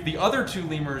shriek. The other two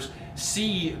lemurs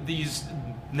see these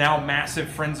now massive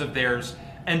friends of theirs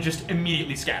and just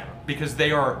immediately scatter because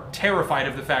they are terrified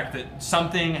of the fact that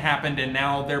something happened and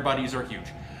now their buddies are huge.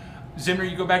 Zimner,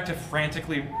 you go back to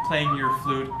frantically playing your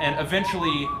flute, and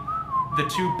eventually the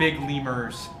two big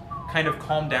lemurs kind of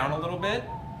calm down a little bit,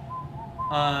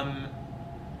 and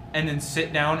then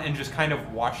sit down and just kind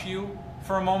of watch you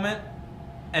for a moment.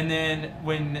 And then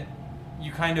when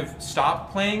you kind of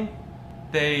stop playing,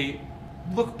 they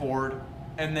look bored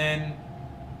and then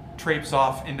traipse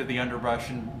off into the underbrush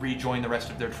and rejoin the rest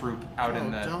of their troop out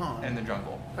in the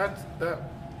jungle. That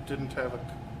didn't have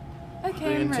the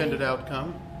Okay, I'm intended ready.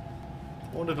 outcome.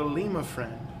 Wanted a lemur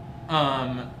friend.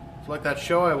 Um, It's like that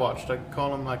show I watched. I could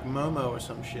call him like Momo or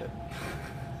some shit.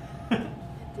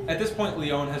 at this point,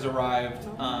 Leon has arrived.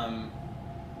 I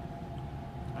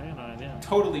got no idea.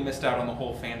 Totally missed out on the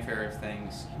whole fanfare of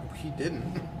things. He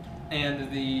didn't.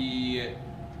 And the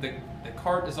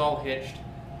cart is all hitched.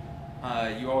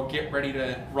 You all get ready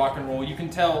to rock and roll. You can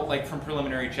tell, like from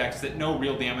preliminary checks, that no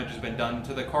real damage has been done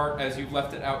to the cart as you've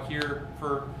left it out here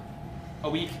for a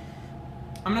week.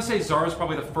 I'm gonna say Zara's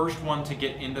probably the first one to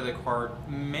get into the cart.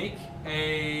 Make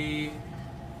a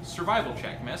survival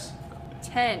check, miss.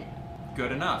 10.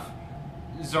 Good enough.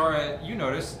 Zara, you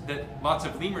notice that lots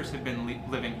of lemurs have been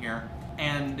living here,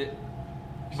 and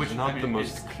Which is not the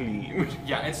most clean.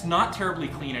 yeah, it's not terribly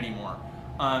clean anymore.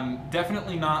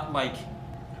 Definitely not like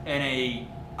in a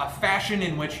fashion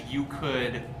in which you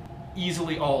could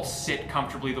easily all sit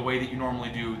comfortably the way that you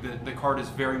normally do. The cart is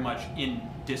very much in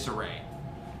disarray.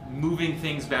 Moving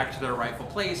things back to their rightful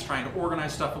place, trying to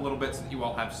organize stuff a little bit so that you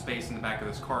all have space in the back of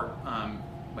this cart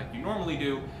like you normally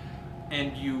do.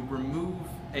 And you remove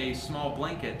a small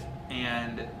blanket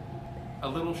and a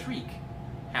little shriek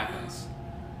happens.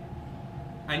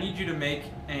 I need you to make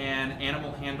an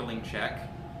animal handling check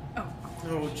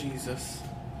Oh, Jesus.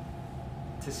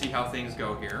 to see how things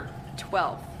go here.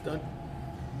 12.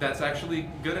 That's actually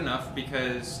good enough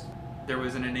because there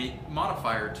was an innate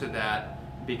modifier to that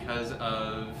because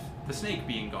of the snake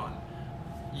being gone.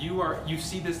 You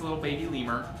see this little baby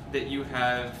lemur that you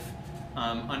have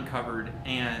uncovered,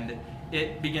 and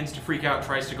it begins to freak out,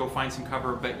 tries to go find some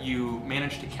cover, but you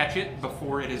manage to catch it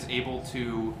before it is able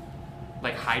to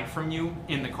like hide from you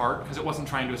in the cart because it wasn't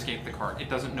trying to escape the cart. It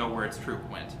doesn't know where its troop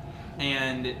went.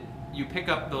 And you pick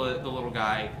up the little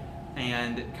guy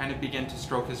and kind of begin to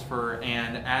stroke his fur,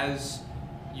 and as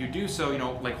you do so,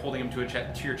 like holding him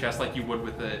to your chest like you would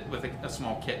with a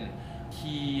small kitten,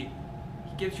 he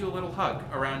gives you a little hug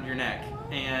around your neck,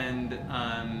 and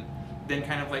then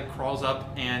kind of like crawls up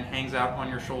and hangs out on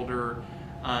your shoulder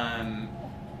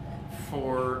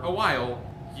for a while.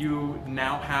 You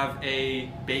now have a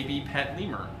baby pet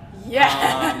lemur.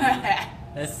 Yeah!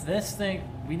 This thing,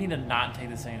 we need to not take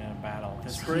this thing into battle.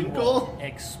 'Cause he Sprinkle? will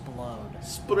explode.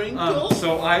 Sprinkle?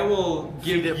 So I will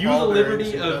give Feed it you the powder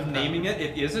liberty and of see naming it.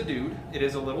 It is a dude. It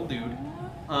is a little dude.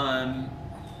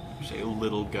 Say a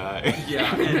little guy.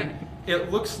 Yeah, and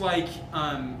it looks like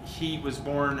he was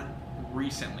born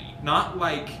recently. Not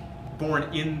like born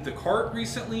in the cart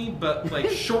recently, but like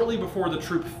shortly before the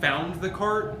troop found the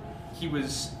cart, he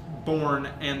was born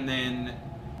and then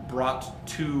brought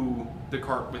to the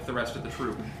cart with the rest of the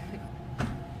troop.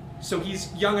 So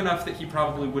he's young enough that he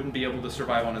probably wouldn't be able to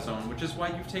survive on his own, which is why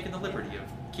you've taken the liberty of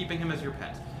keeping him as your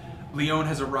pet. Leon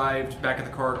has arrived back at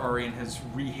the cart. Arian has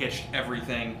rehitched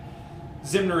everything.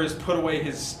 Zimner has put away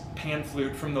his pan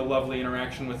flute from the lovely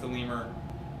interaction with the lemur.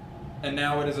 And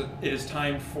now it is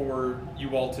time for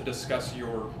you all to discuss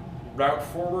your route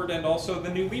forward and also the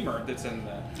new lemur that's in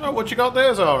the... Oh, what you got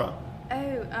there, Zara?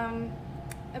 Oh,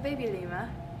 a baby lemur.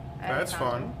 I That's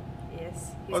found fun. him.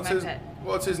 Yes, he's my pet.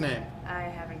 What's his name? I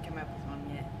haven't come up with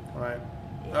one yet. Right.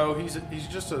 Yeah. Oh, he's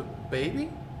just a baby?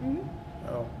 Hmm.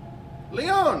 Oh.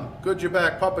 Leon! Good you're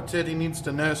back. Papa Teddy needs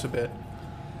to nurse a bit.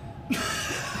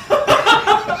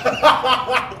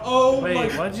 Oh Wait, my!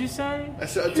 what'd you say? I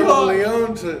told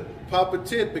Leon to pop a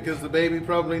tit because the baby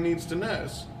probably needs to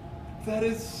nurse. That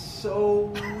is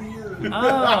so weird.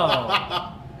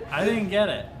 Oh, I didn't get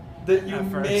it. That you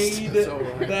At first. made It's all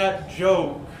right. that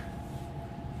joke.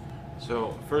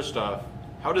 So, first off,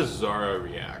 how does Zara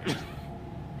react?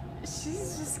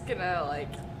 She's just gonna like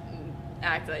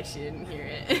act like she didn't hear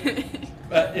it.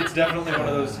 It's definitely one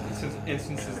of those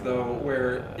instances, though,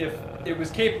 where if it was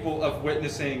capable of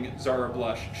witnessing Zara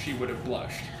blush, she would have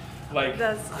blushed. Like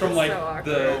That's from like so awkward.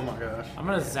 the Oh my gosh. I'm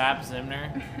gonna zap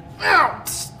Zimner. yeah.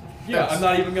 That's- I'm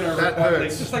not even gonna. that Like, hurts.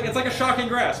 it's just like it's like a shocking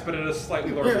grasp, but at a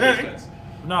slightly lower distance.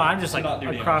 No, I'm just like Not do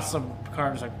across the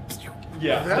car, just like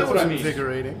Yeah, That that's was what I mean.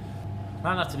 invigorating.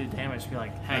 not enough to do damage. Be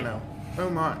like, hey, I know. Oh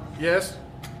my. Yes.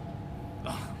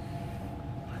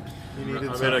 You I'm needed in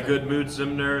a something. good mood,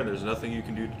 Zimner, and there's nothing you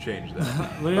can do to change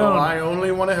that. Leon. Oh, I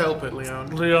only want to help it,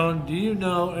 Leon. Leon, do you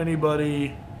know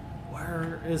anybody?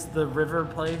 Where is the river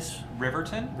place?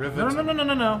 Riverton?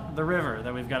 No. The river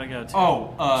that we've got to go to.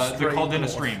 Oh, the Straight Caldina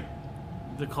north. Stream.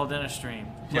 The Caldena Stream.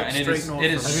 Yeah, and it straight is north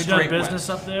it is from- Have you straight done business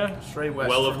west. up there? Straight west.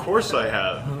 Well, of from- course I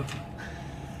have.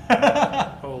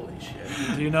 Holy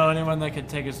shit. Do you know anyone that could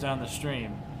take us down the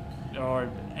stream, or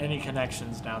any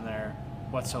connections down there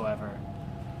whatsoever?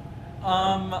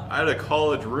 I had a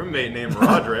college roommate named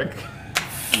Roderick.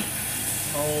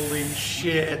 Holy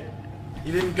shit.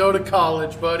 You didn't go to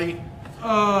college, buddy.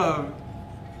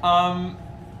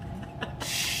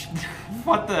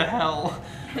 What the hell?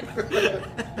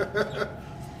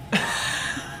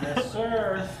 Yes,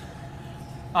 sir.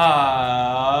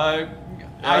 I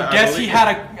I guess he believe-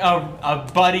 had a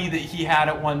buddy that he had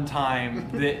at one time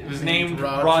that was named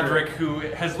Roderick. Roderick, who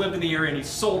has lived in the area and he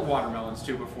sold watermelons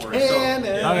to before. So And-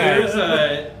 there's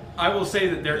a, I will say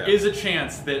that there Yeah. is a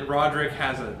chance that Roderick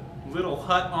has a little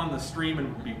hut on the stream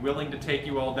and would be willing to take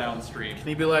you all downstream. Can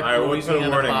he be like I would put a Louisiana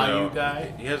warning, Bayou though.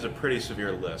 guy? He has a pretty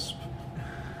severe lisp.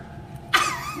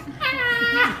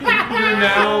 You're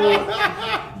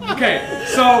now okay.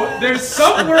 So there's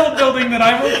some world building that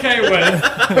I'm okay with,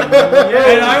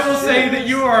 and I will say that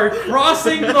you are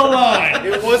crossing the line.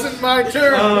 It wasn't my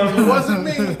turn. It wasn't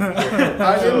me.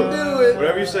 I didn't do it.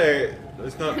 Whatever you say,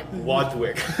 it's not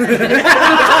Wadwick.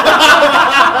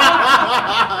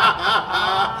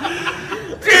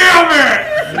 Damn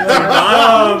it!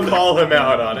 Not call him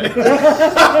out on it.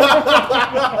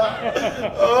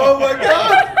 Oh my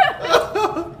god.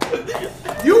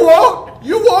 You won't.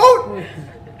 You won't.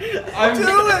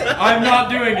 I'm not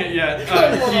doing it yet.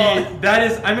 That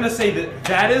is. I'm gonna say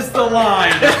that is the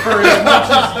line for as much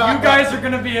as you guys are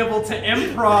gonna be able to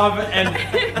improv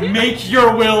and make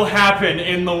your will happen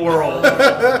in the world.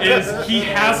 Is he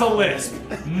has a lisp?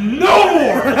 No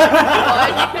more.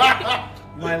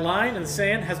 My line in the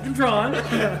sand has been drawn.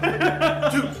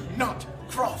 Do not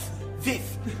cross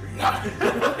this line.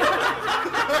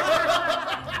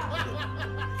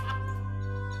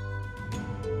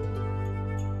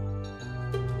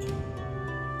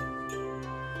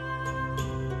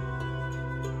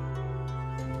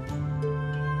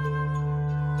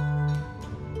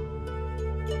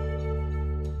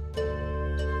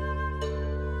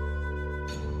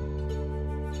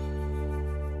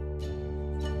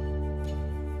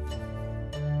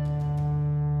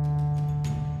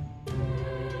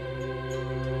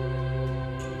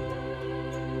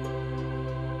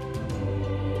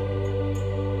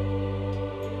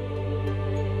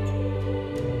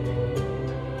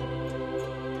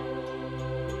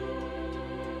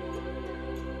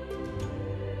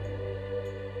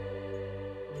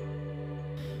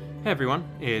 Hey everyone,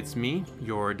 it's me,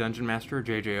 your Dungeon Master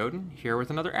JJ Odin, here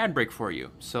with another ad break for you.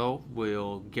 So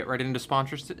we'll get right into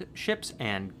sponsorships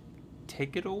and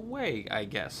take it away, I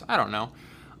guess. I don't know.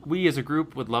 We as a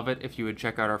group would love it if you would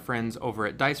check out our friends over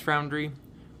at Dice Foundry.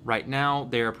 Right now,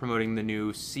 they are promoting the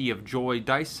new Sea of Joy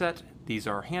dice set. These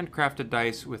are handcrafted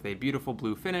dice with a beautiful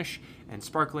blue finish and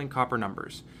sparkling copper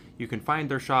numbers. You can find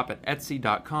their shop at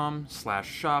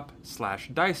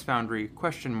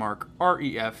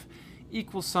etsy.com/shop/dicefoundry?ref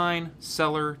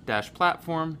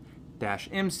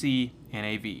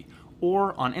 =seller-platform-MC-NAV,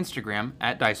 or on Instagram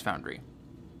at Dice Foundry.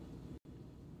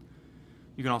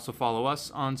 You can also follow us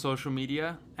on social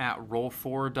media at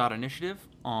roll4.initiative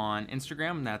on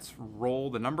Instagram. That's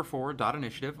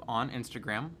roll4.initiative on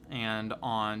Instagram, and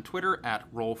on Twitter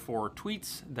at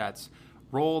roll4tweets. That's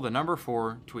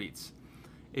roll4tweets.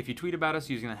 If you tweet about us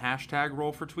using the hashtag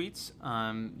roll4tweets,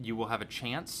 you will have a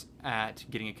chance at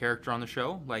getting a character on the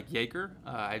show, like Jaeger.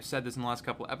 I've said this in the last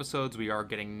couple of episodes. We are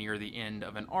getting near the end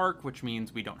of an arc, which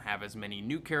means we don't have as many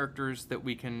new characters that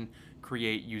we can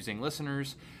create using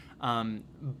listeners.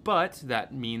 But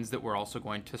that means that we're also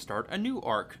going to start a new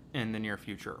arc in the near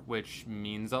future, which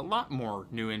means a lot more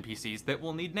new NPCs that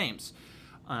will need names.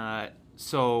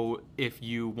 So if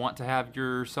you want to have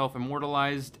yourself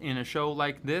immortalized in a show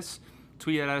like this,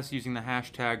 tweet at us using the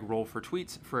hashtag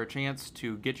 #RollForTweets for a chance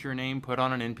to get your name put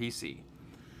on an NPC.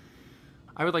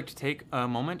 I would like to take a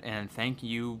moment and thank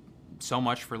you so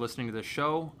much for listening to this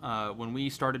show. When we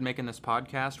started making this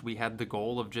podcast, we had the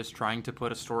goal of just trying to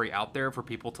put a story out there for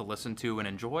people to listen to and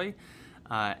enjoy.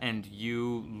 And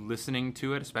you listening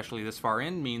to it, especially this far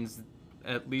in, means,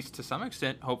 at least to some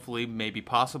extent, hopefully, maybe,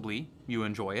 possibly, you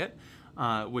enjoy it,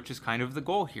 which is kind of the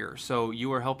goal here. So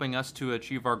you are helping us to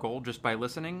achieve our goal just by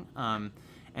listening,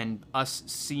 and us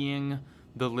seeing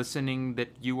the listening that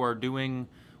you are doing,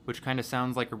 which kind of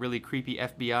sounds like a really creepy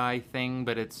FBI thing,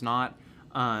 but it's not.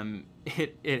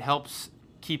 It helps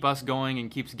keep us going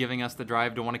and keeps giving us the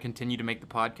drive to want to continue to make the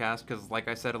podcast, because like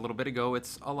I said a little bit ago,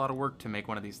 it's a lot of work to make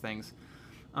one of these things.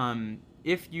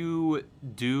 If you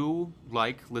do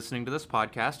like listening to this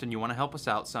podcast and you want to help us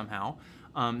out somehow,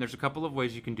 there's a couple of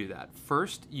ways you can do that.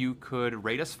 First, you could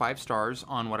rate us 5 stars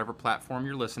on whatever platform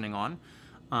you're listening on.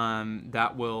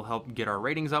 That will help get our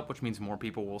ratings up, which means more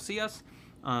people will see us.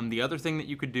 The other thing that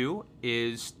you could do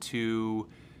is to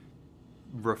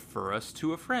refer us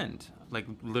to a friend, like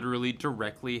literally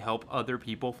directly help other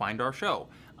people find our show.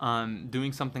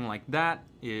 Doing something like that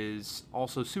is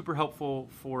also super helpful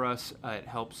for us. It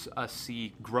helps us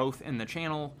see growth in the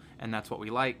channel, and that's what we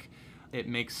like. It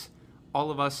makes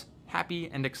all of us happy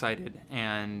and excited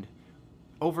and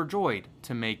overjoyed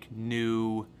to make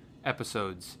new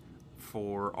episodes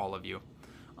for all of you.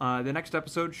 The next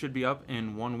episode should be up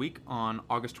in 1 week on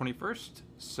August 21st,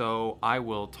 so I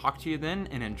will talk to you then,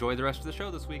 and enjoy the rest of the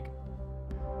show this week.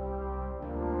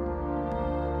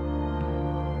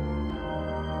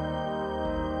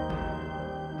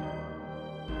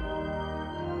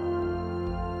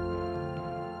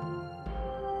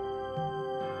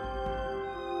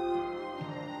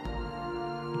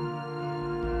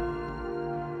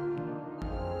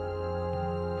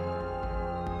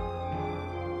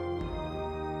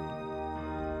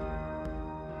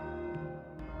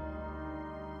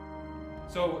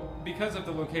 So, because of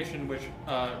the location in which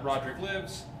Roderick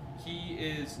lives, he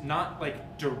is not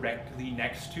like directly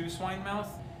next to Swinemouth,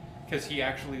 because he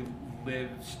actually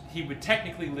lives. He would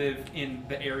technically live in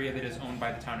the area that is owned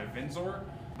by the town of Vinzor,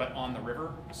 but on the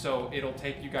river. So it'll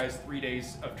take you guys 3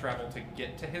 days of travel to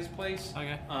get to his place.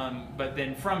 Okay. But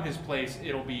then from his place,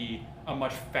 it'll be a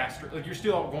much faster. Like, you're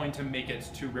still going to make it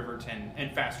to Riverton in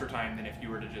faster time than if you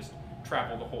were to just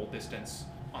travel the whole distance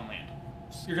on land.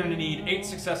 You're going to need 8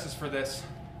 successes for this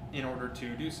in order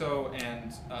to do so,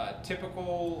 and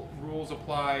typical rules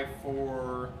apply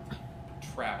for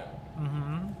travel.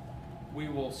 Mm-hmm. We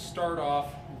will start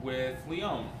off with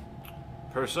Leon.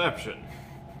 Perception.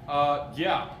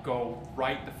 Yeah, go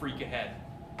right the freak ahead.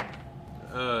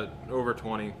 Over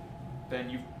 20. Then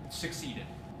you've succeeded.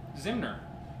 Zimner.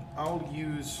 I'll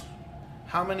use...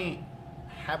 How many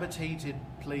habitated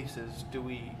places do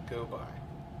we go by?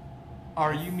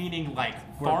 Are you meaning like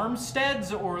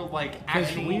farmsteads or like Because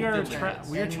actual we are villages?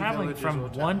 we are Any traveling villages from or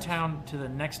one towns? town to the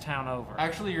next town over.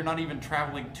 Actually, you're not even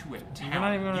traveling to a town. You're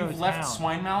not even going to You've a left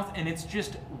town. Swinemouth, and it's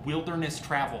just wilderness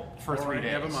travel for 3 Alright,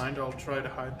 days. never mind, I'll try to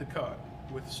hide the cart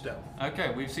with stealth.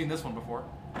 Okay, we've seen this one before.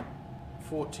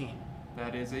 14.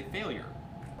 That is a failure.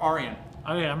 Arian.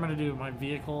 Okay, I'm going to do my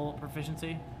vehicle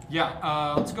proficiency.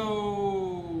 Yeah, let's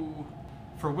go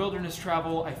for wilderness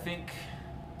travel. I think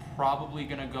probably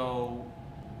gonna go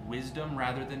wisdom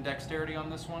rather than dexterity on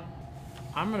this one,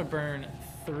 I'm going to burn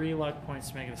 3 luck points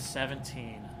to make it a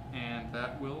 17. and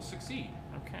that will succeed.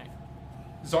 Okay.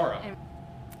 Zara.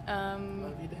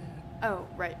 Love you, Dad. Oh,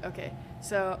 right, okay.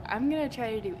 So I'm gonna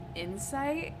try to do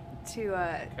insight to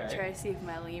try to see if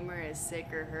my lemur is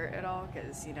sick or hurt at all,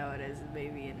 because you know it is a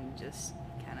baby and just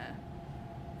kind of.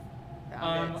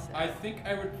 I think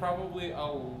I would probably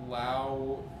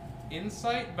allow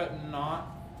insight, but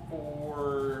not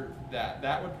for that.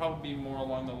 That would probably be more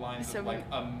along the lines of like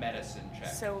a medicine check.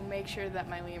 So make sure that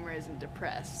my lemur isn't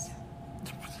depressed.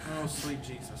 Oh, sweet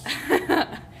Jesus.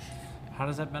 How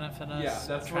does that benefit us? Yeah,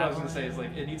 that's what I was gonna say. Is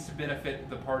like it needs to benefit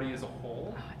the party as a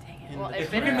whole. Oh, dang it. In Well, the- it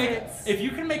If you can make benefits. if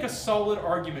you can make a solid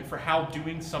argument for how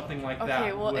doing something like that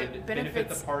Okay, well, it would benefit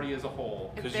benefits- the party as a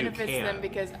whole. It 'Cause you benefits them can.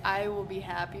 because I will be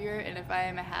happier, and if I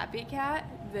am a happy cat,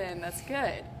 then that's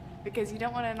good. Because you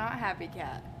don't want a not happy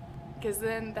cat. Because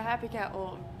then the happy cat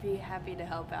will be happy to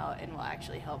help out and will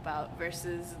actually help out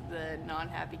versus the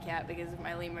non-happy cat, because if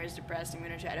my lemur is depressed, I'm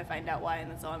going to try to find out why,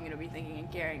 and that's all I'm going to be thinking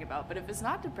and caring about. But if it's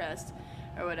not depressed,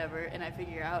 or whatever, and I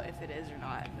figure out if it is or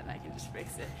not, then I can just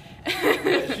fix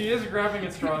it. She is grabbing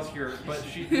at straws here, but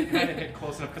she kind of hit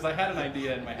close enough because I had an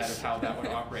idea in my head of how that would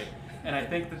operate. And I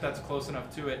think that that's close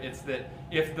enough to it. It's that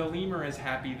if the lemur is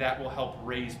happy, that will help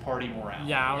raise party morale.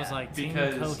 Yeah, I was Yeah. like, team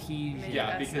Because- cohesion. Maybe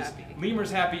Yeah, that's because happy.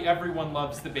 lemur's happy, everyone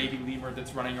loves the baby lemur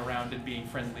that's running around and being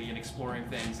friendly and exploring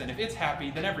things. And if it's happy,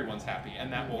 then everyone's happy,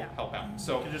 and that will Yeah. help out.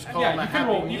 So You could just call yeah, him a you can happy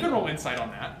roll. You can meal. roll insight on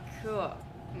that. Cool.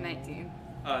 19.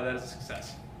 That is a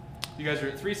success. You guys are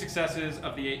at 3 successes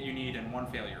of the 8 you need and 1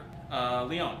 failure.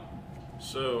 Leon.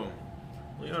 So,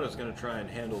 Leona's going to try and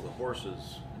handle the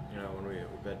horses, when we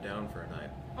bed down for a night.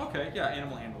 Okay, yeah,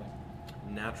 animal handling.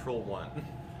 Natural 1.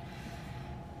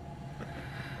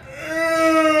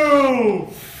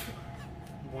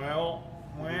 Well.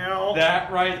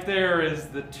 That right there is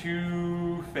the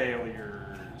 2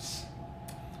 failures.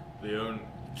 Leon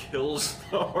kills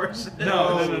the horses.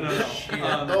 No.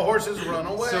 The horses run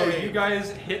away. So you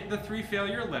guys hit the 3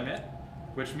 failure limit,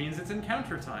 which means it's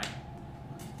encounter time.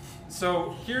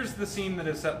 So here's the scene that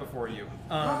is set before you.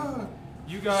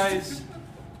 You guys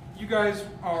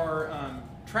are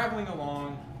traveling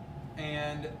along,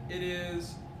 and it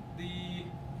is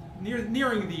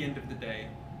nearing the end of the day,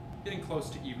 getting close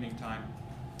to evening time,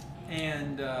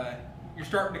 and you're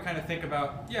starting to kind of think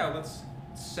about, let's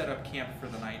set up camp for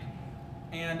the night.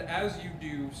 And as you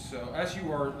do so, as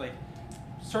you are like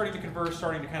starting to converse,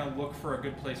 starting to kind of look for a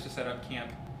good place to set up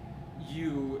camp,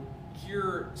 you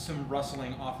hear some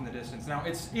rustling off in the distance. Now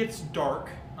it's dark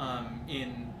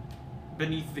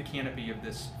beneath the canopy of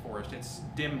this forest. It's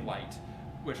dim light,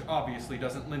 which obviously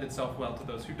doesn't lend itself well to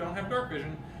those who don't have dark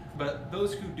vision, but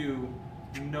those who do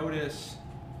notice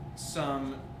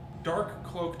some dark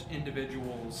cloaked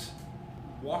individuals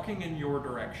walking in your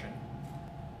direction.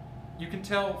 You can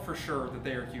tell for sure that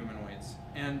they are humanoids,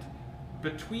 and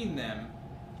between them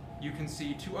you can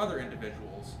see 2 other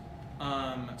individuals.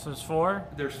 So there's 4?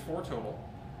 There's 4 total.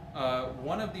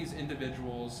 One of these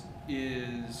individuals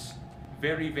is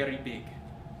very, very big.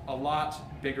 A lot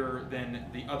bigger than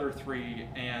the other 3,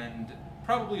 and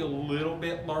probably a little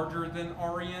bit larger than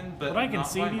Arian, but I can not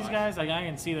see by these much. guys. Like I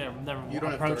can see them You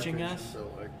don't approaching have dark us. vision,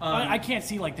 so like. I can't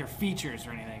see like their features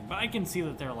or anything, but I can see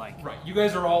that they're like. Right, you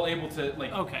guys are all able to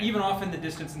Okay. even off in the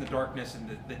distance in the darkness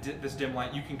and this dim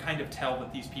light, you can kind of tell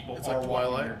that these people It's are like walking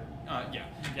Twilight? your, Yeah.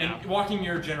 and walking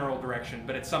your general direction,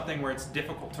 but it's something where it's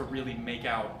difficult to really make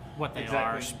out What they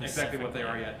exactly, are exactly what they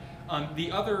are specifically. yet.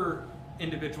 The other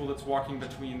individual that's walking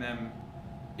between them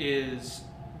is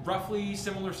roughly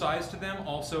similar size to them,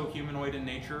 also humanoid in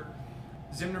nature.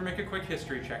 Zimner, make a quick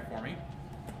history check for me.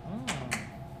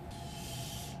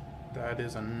 That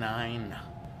is a 9.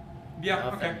 Yeah,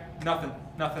 Nothing. okay.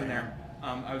 Nothing there.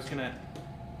 I was gonna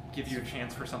give you a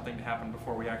chance for something to happen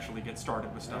before we actually get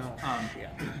started with stuff.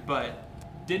 But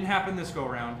didn't happen this go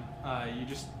around. You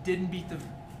just didn't beat the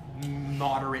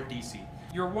moderate DC.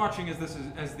 You're watching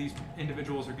as these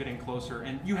individuals are getting closer,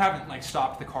 and you haven't like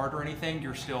stopped the cart or anything.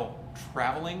 You're still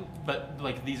traveling, but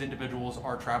like these individuals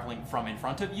are traveling from in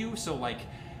front of you. So like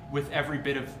with every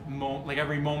bit of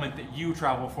every moment that you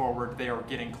travel forward, they are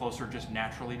getting closer just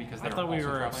naturally because I they're thought we also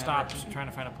were traveling stopped that trying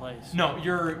to find a place. No,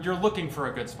 you're looking for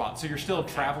a good spot. So you're still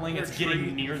traveling. It's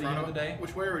getting near the end of the day.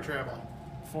 Which way are we traveling?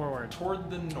 Forward.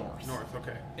 Toward the north. North,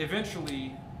 okay.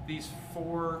 Eventually, these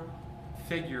 4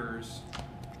 figures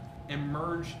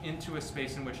emerge into a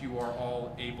space in which you are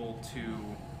all able to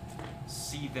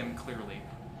see them clearly.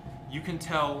 You can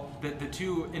tell that the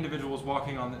 2 individuals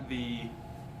walking on the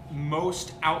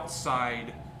most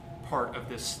outside part of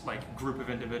this like group of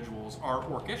individuals are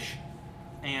orcish,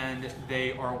 and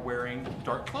they are wearing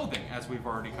dark clothing, as we've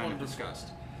already kind of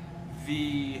discussed.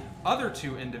 The other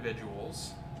 2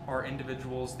 individuals are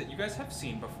individuals that you guys have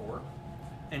seen before,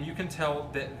 and you can tell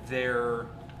that their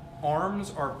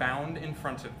arms are bound in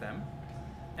front of them,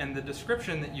 and the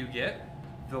description that you get,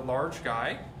 the large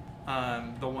guy,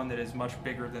 the one that is much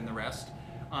bigger than the rest,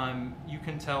 you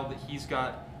can tell that he's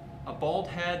got a bald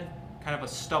head, kind of a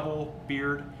stubble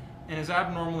beard, and is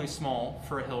abnormally small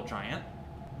for a hill giant.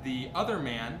 The other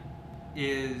man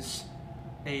is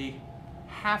a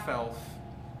half-elf,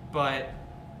 but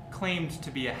claimed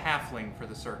to be a halfling for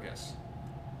the circus.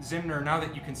 Zimner, now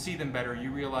that you can see them better, you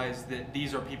realize that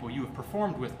these are people you have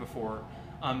performed with before.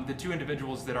 The 2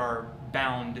 individuals that are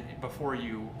bound before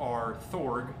you are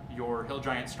Thorg, your hill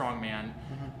giant strongman,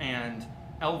 and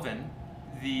Elvin,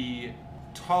 the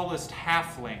tallest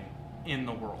halfling in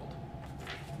the world.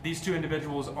 These 2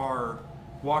 individuals are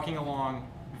walking along,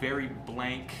 very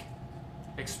blank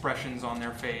expressions on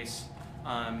their face,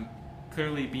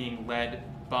 clearly being led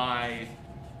by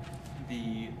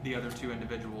the other 2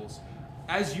 individuals.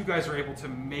 As you guys are able to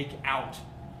make out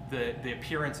the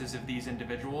appearances of these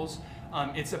individuals,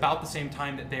 it's about the same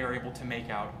time that they are able to make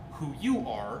out who you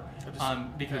are,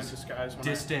 because disguise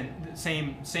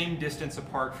when same distance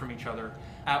apart from each other.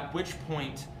 At which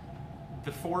point,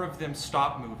 the four of them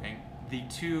stop moving. The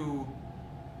two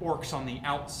orcs on the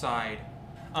outside,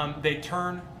 they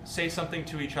turn, say something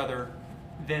to each other,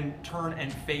 then turn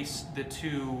and face the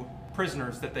two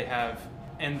prisoners that they have,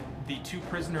 and the two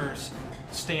prisoners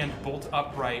stand bolt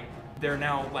upright. They're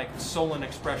now like sullen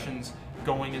expressions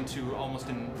going into almost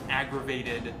an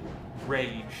aggravated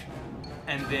rage,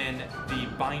 and then the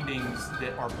bindings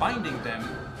that are binding them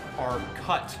are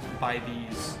cut by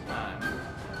these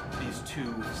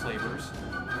two slavers,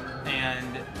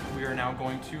 and we are now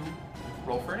going to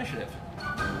roll for initiative.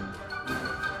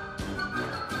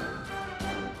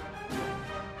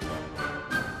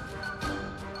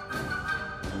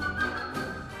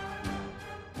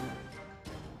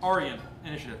 Arian,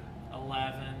 initiative.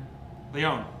 11.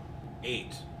 Leon,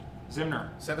 8. Zimner,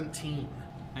 17.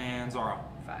 and Zara.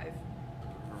 5.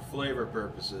 For flavor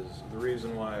purposes, the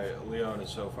reason why Leon is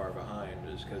so far behind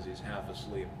is because he's half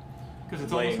asleep, Because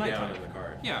it's laying almost down nighttime. in the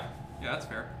cart. Yeah, that's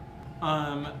fair.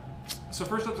 So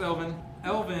first up's Elvin.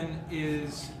 Elvin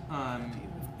is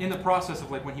in the process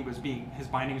of like when he was his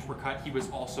bindings were cut, he was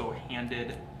also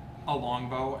handed a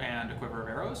longbow and a quiver of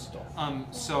arrows.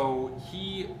 So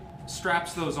he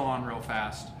straps those on real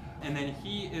fast, and then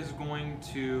he is going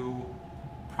to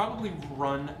probably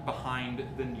run behind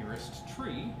the nearest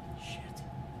tree. Shit.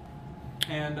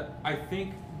 And I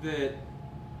think that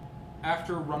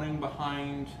after running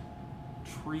behind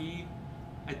tree,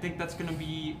 I think that's going to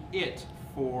be it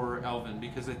for Elvin,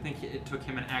 because I think it took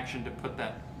him an action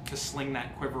to sling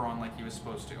that quiver on like he was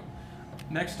supposed to.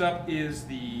 Next up is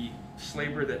the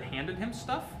slaver that handed him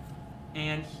stuff,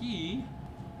 and he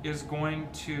is going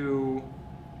to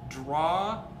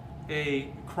draw a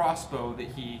crossbow that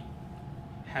he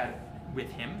had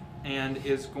with him and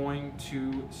is going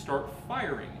to start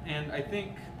firing. And I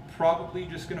think probably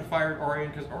just going to fire at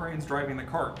Arian because Arian's driving the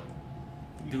cart.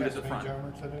 Do it at the front.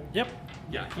 Today? Yep.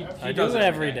 Yeah, he I does do it it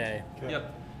every day. Okay.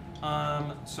 Yep.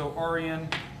 So Arian,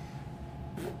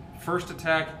 first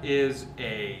attack is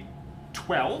a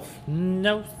 12.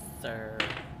 No, sir.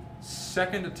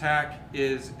 Second attack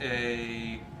is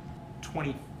a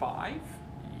 25.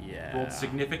 Yeah. Rolled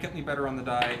significantly better on the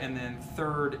die. And then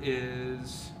third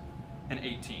is an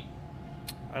 18.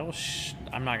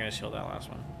 I'm not gonna shield that last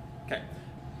one. Okay.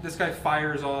 This guy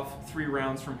fires off 3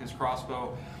 rounds from his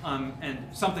crossbow. And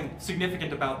something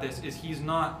significant about this is he's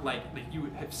not like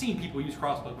you have seen people use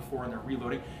crossbows before and they're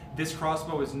reloading. This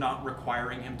crossbow is not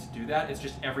requiring him to do that. It's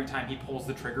just every time he pulls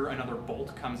the trigger, another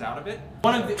bolt comes out of it.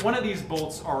 One of these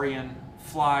bolts, Arian,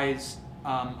 flies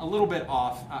a little bit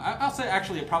off. I'll say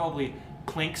actually it probably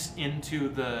clinks into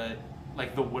the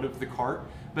wood of the cart,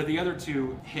 but the other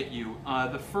two hit you.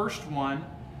 The first one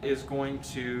is going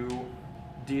to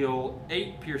deal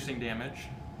 8 piercing damage.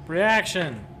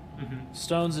 Reaction. Mm-hmm.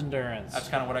 Stone's endurance. That's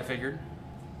kind of what I figured.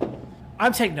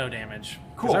 I'm take no damage.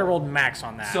 'Cause Cool. I rolled max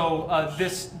on that. So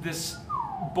this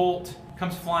bolt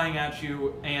comes flying at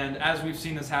you, and as we've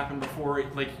seen this happen before,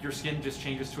 your skin just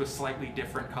changes to a slightly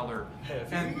different color,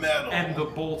 Heavy metal. and the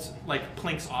bolt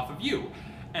plinks off of you,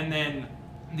 and then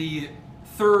the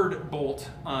third bolt,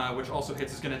 which also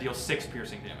hits, is going to deal 6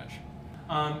 piercing damage.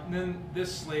 Then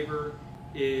this slaver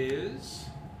is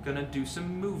going to do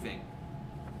some moving.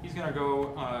 He's going to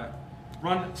go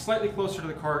run slightly closer to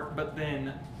the cart, but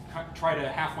then try to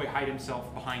halfway hide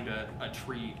himself behind a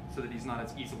tree so that he's not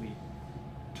as easily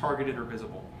targeted or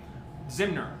visible.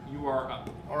 Zimner, you are up.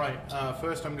 All right.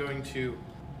 First, I'm going to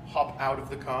hop out of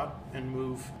the cart and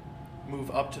move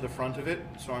up to the front of it,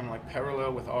 so I'm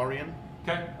parallel with Arian.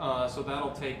 Okay, so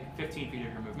that'll take 15 feet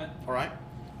of your movement. All right.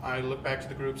 I look back to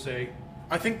the group, say,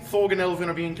 I think Thorg and Elvin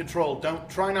are being controlled.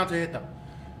 Try not to hit them.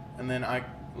 And then I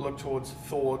look towards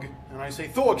Thorg and I say,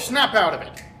 Thorg, snap out of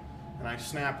it. And I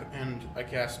snap and I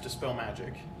cast Dispel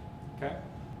Magic. Okay.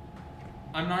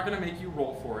 I'm not going to make you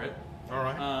roll for it. All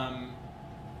right.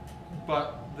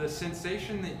 But the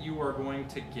sensation that you are going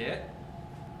to get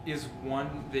is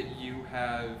one that you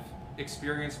have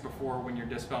experienced before when your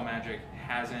Dispel Magic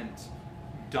hasn't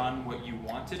done what you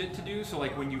wanted it to do. So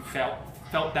when you felt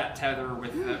that tether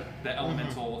with the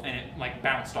elemental and it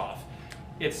bounced off.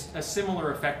 It's a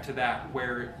similar effect to that,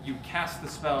 where you cast the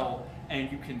spell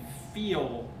and you can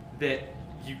feel that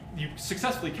you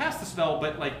successfully cast the spell,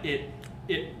 but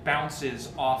it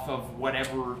bounces off of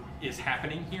whatever is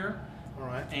happening here. All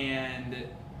right. And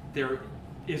there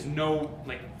is no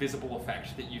visible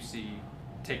effect that you see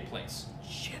take place.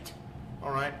 Shit.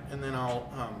 All right. And then I'll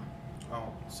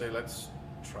say, let's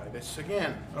try this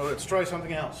again. Oh, let's try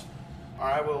something else.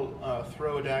 I will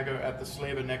throw a dagger at the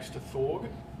slaver next to Thorg.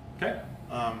 Okay.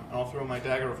 And I'll throw my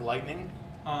dagger of lightning.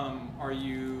 Are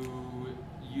you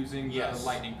using Yes. the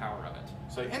lightning power of it?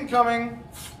 Say, incoming!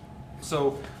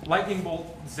 So lightning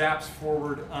bolt zaps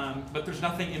forward, but there's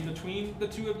nothing in between the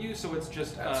two of you, so it's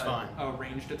just That's fine. a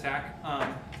ranged attack.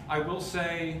 I will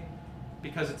say,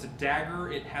 because it's a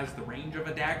dagger, it has the range of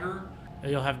a dagger.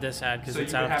 You'll have this ad because So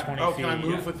it's you would out of have- 20 Oh, feet. can I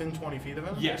move Yeah. within 20 feet of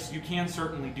him? Yes, you can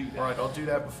certainly do that. Alright, I'll do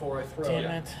that before I throw Damn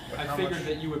it. it. But I how figured much?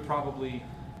 that you would probably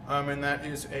And that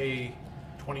is a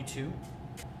 22.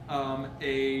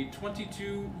 a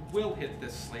 22 will hit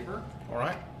this slaver.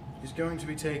 Alright. He's going to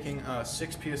be taking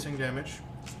 6 piercing damage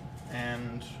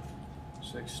and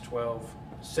 6, 12,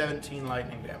 17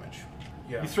 lightning damage.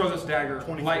 Yeah. You throw this dagger,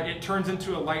 24. it turns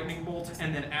into a lightning bolt,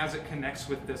 and then as it connects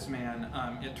with this man,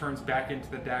 it turns back into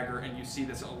the dagger, and you see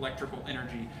this electrical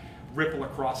energy ripple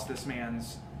across this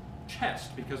man's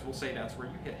chest, because we'll say that's where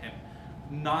you hit him.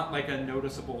 Not like a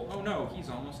noticeable, oh no, he's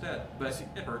almost dead, but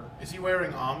it hurt. Is he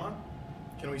wearing armor?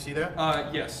 Can we see that?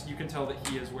 Yes, you can tell that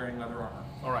he is wearing leather armor.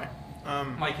 Alright.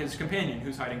 Like his companion,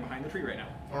 who's hiding behind the tree right now.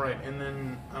 Alright, and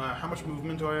then how much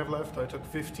movement do I have left? I took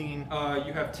 15,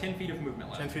 You have 10 feet of movement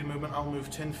left. 10 feet of movement. I'll move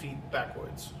 10 feet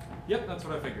backwards. Yep, that's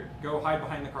what I figured. Go hide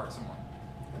behind the cart some more.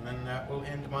 And then that will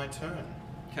end my turn.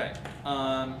 Okay.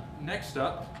 Next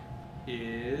up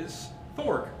is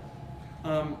Thorg.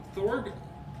 Thorg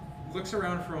looks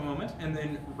around for a moment and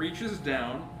then reaches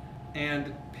down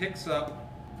and picks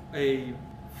up a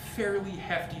fairly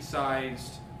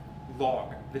hefty-sized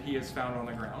log that he has found on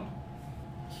the ground.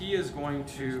 He is going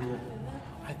to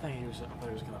I thought he was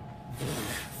gonna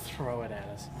throw it at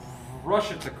us.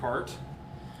 rush at the cart,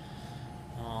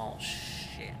 Oh,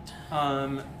 shit.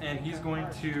 and he's going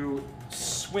to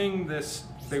swing this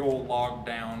big old log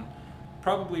down.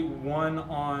 Probably one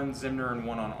on Zimner and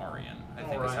one on Aryan. I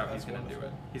think is Alright, how he's that's going to do it.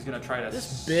 wonderful. He's going to try to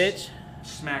This bitch.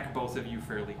 smack both of you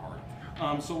fairly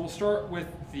hard. So we'll start with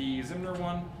the Zimner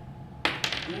one.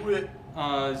 Do it.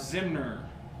 Zimner,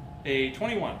 a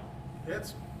 21.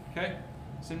 Hits. Okay.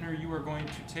 Zimner, you are going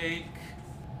to take.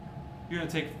 You're going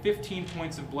to take 15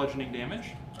 points of bludgeoning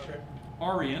damage. Okay.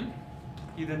 Aryan,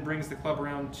 he then brings the club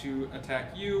around to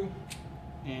attack you,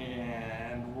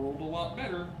 and rolled a lot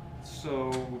better.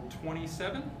 So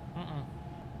 27.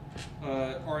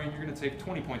 Aryan, you're going to take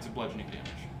 20 points of bludgeoning damage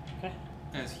Okay.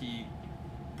 as he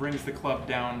brings the club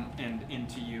down and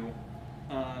into you,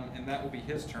 and that will be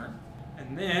his turn.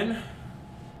 And then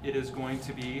it is going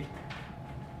to be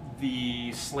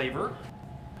the slaver.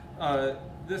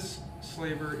 This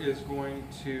slaver is going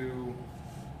to,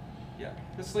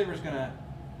 this slaver is going to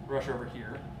rush over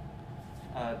here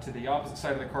to the opposite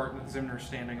side of the cart that Zimner's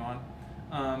standing on,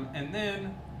 and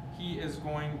then he is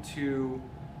going to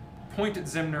point at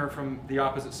Zimner from the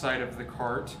opposite side of the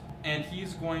cart, and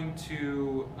he's going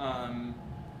to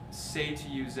say to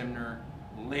you, Zimner,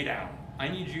 lay down. I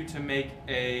need you to make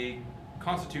a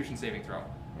Constitution saving throw.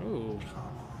 Ooh. Come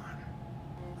on.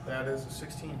 That is a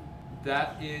 16.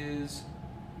 That is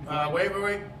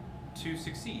Wait. to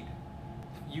succeed.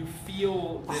 You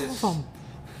feel this Awesome.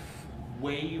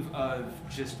 wave of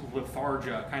just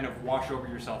lethargia kind of wash over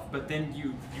yourself, but then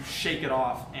you shake it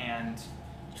off and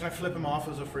Can I flip him off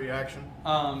as a free action?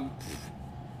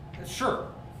 sure,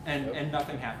 and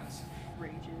nothing happens.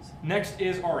 Rages. Next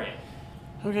is Aryan.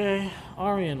 Okay,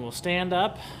 Aryan will stand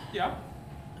up Yeah.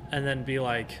 and then be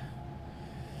like,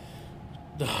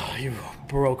 "Ugh, you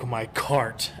broke my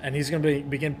cart." And he's going to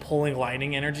begin pulling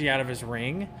lightning energy out of his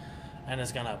ring and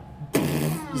is going to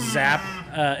zap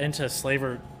into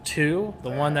Slaver 2, the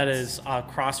one that is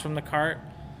across from the cart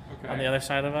Okay. on the other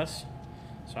side of us.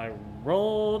 So I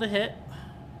rolled a hit.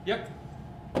 Yep.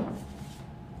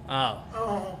 Oh,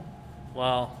 Oh.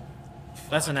 well,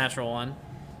 that's a natural one.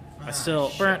 I still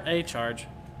shit. burnt a charge.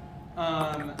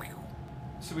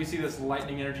 So we see this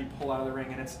lightning energy pull out of the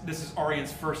ring, and this is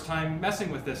Aryan's first time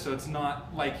messing with this, so it's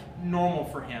not like normal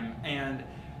for him. And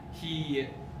he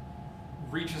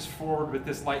reaches forward with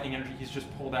this lightning energy he's just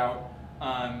pulled out.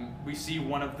 We see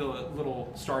one of the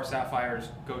little star sapphires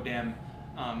go dim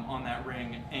on that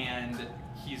ring, and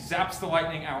he zaps the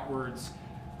lightning outwards,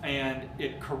 and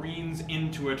it careens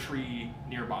into a tree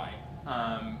nearby,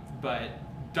 but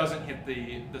doesn't hit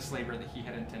the slaver that he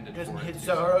had intended Doesn't for it hit to.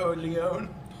 Zara or Leon.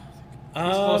 He's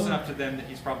close enough to them that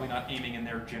he's probably not aiming in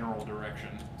their general direction,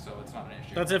 so it's not an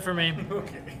issue. That's it for me.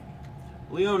 Okay.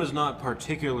 Leon is not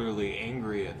particularly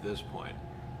angry at this point,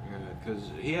 because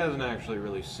he hasn't actually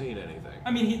really seen anything.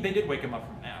 I mean, they did wake him up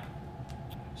from a nap.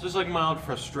 It's just like mild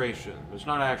frustration. It's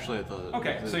not actually at the.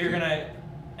 Okay, so you're gonna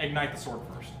ignite the sword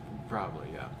first. Probably,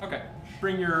 yeah. Okay,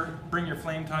 bring your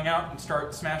flame tongue out and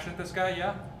start smashing at this guy.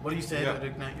 Yeah. What do you say Yeah. that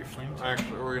ignite your flames?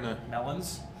 Actually, we're gonna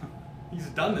Melons. He's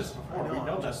done this before. We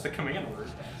know that's the command word.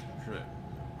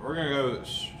 we're gonna go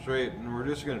straight, and we're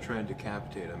just gonna try and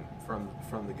decapitate him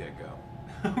from the get go.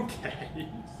 Okay.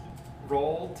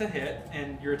 Roll to hit,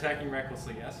 and you're attacking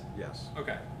recklessly, yes? Yes.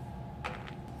 Okay.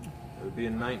 It would be a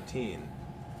 19.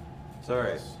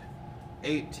 Sorry,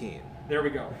 18. There we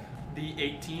go. The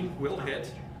 18 will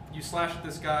hit. You slash at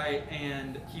this guy,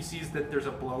 and he sees that there's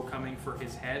a blow coming for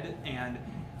his head, and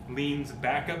leans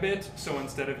back a bit, so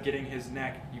instead of getting his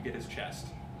neck, you get his chest.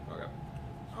 Okay.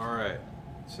 All right.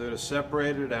 So to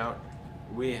separate it out,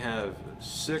 we have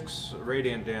 6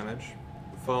 radiant damage,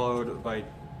 followed by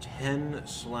 10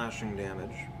 slashing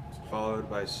damage, followed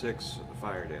by 6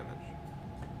 fire damage.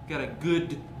 Got a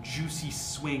good juicy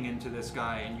swing into this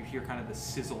guy, and you hear kind of the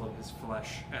sizzle of his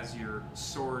flesh as your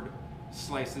sword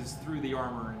slices through the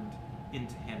armor and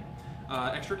into him.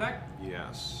 Extra attack?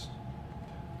 Yes.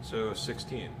 So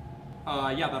 16.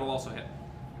 Yeah, that'll also hit.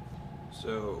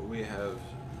 So we have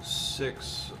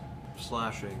 6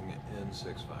 slashing and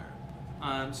 6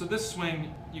 fire. So this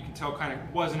swing, you can tell, kind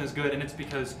of wasn't as good, and it's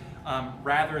because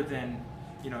rather than,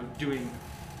 doing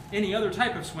any other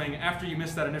type of swing, after you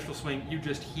miss that initial swing, you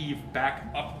just heave back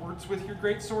upwards with your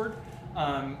greatsword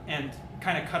and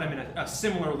kind of cut him in a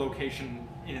similar location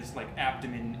in his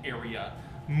abdomen area.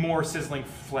 More sizzling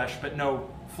flesh, but no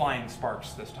flying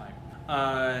sparks this time.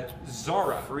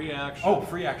 Zara. Free action. Oh,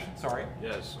 free action. Sorry.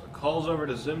 Yes. Calls over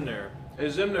to Zimner. Hey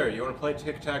Zimner, you want to play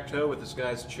tic-tac-toe with this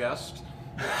guy's chest?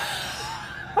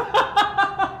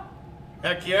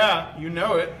 Heck yeah, you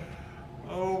know it.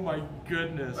 Oh my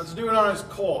goodness. Let's do it on his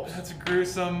corpse. That's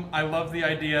gruesome. I love the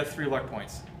idea. 3 luck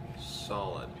points.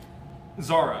 Solid.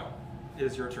 Zara, it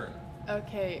is your turn.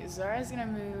 Okay, Zara's gonna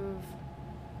move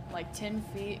 10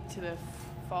 feet to the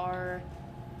far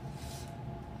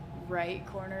right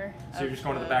corner. So you're just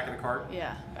going to the back of the cart?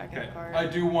 Yeah, back of Okay. the cart. I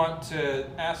do want to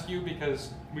ask you,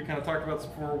 because we kind of talked about this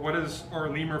before, what is our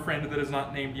lemur friend that is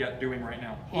not named yet doing right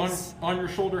now? He's- On your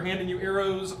shoulder, handing you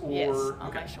arrows, or Yes, on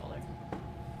okay, my shoulder.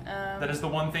 that is the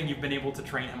one thing you've been able to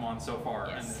train him on so far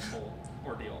in Yes. this whole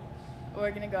ordeal.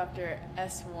 We're gonna go after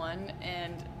S1,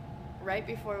 and right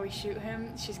before we shoot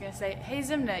him, she's gonna say, "Hey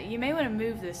Zimna, you may want to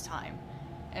move this time."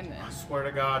 And then I swear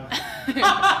to God.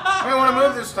 I want to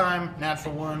move this time.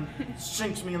 Natural 1.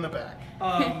 Sinks me in the back.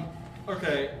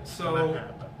 Okay, Gonna so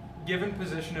happen. given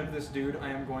position of this dude, I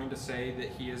am going to say that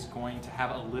he is going to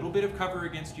have a little bit of cover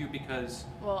against you because,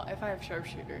 well, if I have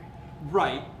sharpshooter,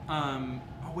 right, oh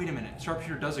wait a minute,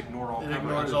 sharpshooter does ignore all It cover.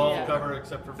 ignores other all than Yeah. cover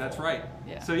except for That's fall. right.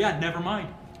 Yeah. So yeah, never mind.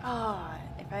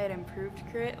 if I had improved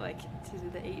crit, to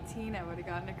the 18, I would have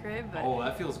gotten a crit, but Oh,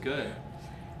 that feels good.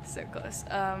 so close.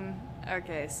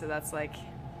 Okay, so that's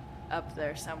up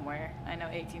there somewhere. I know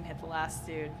 18 hit the last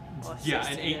dude. Well, Yeah,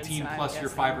 16 and did, 18 so I'm plus your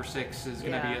guessing- 5 or 6 is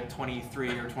going to Yeah. be a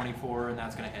 23 or 24, and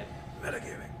that's going to hit.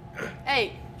 Metagaming.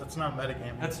 Hey, That's not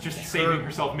metagaming. That's just It's saving her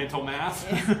yourself mental math.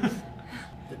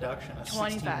 deduction. A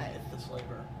 25. 16 hit the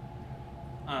slaver.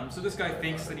 So this guy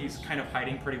thinks that he's kind of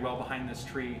hiding pretty well behind this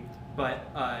tree, but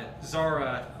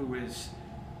Zara, who is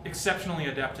exceptionally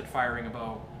adept at firing a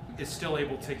bow, is still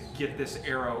able to get this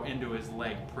arrow into his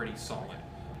leg pretty solid.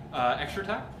 Extra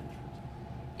attack?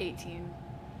 18.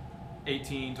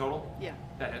 18 total? Yeah,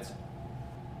 That hits.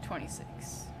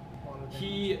 26.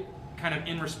 He kind of,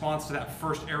 in response to that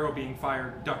first arrow being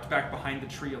fired, ducked back behind the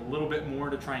tree a little bit more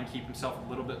to try and keep himself a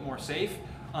little bit more safe.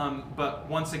 But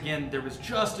once again, there was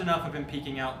just enough of him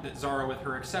peeking out that Zara, with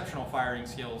her exceptional firing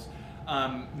skills,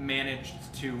 managed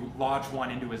to lodge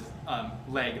one into his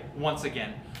leg once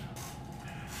again.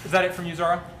 Is that it from you,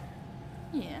 Zara?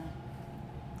 Yeah.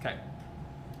 Okay.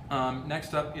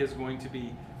 Next up is going to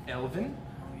be Elvin.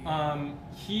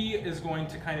 He is going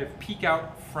to kind of peek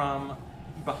out from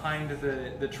behind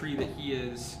the tree that he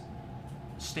is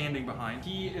standing behind.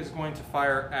 He is going to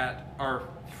fire at our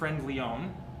friend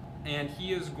Leon, and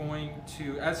he is going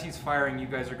to, as he's firing, you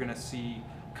guys are going to see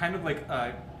kind of like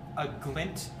a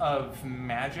glint of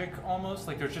magic almost.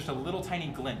 Like there's just a little tiny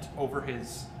glint over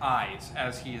his eyes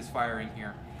as he is firing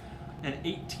here. An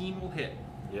 18 will hit.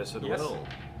 Yes, it Yes. will.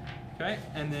 Okay,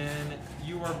 and then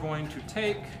you are going to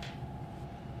take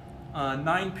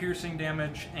 9 piercing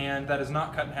damage, and that is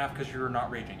not cut in half because you're not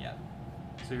raging yet.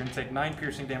 So you're going to take 9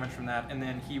 piercing damage from that, and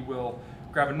then he will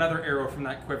grab another arrow from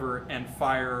that quiver and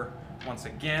fire once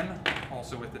again,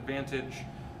 also with advantage.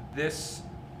 This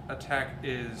attack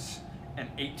is an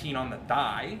 18 on the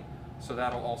die, so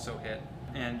that'll also hit.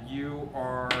 And you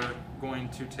are going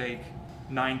to take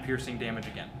 9 piercing damage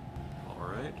again. All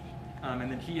right.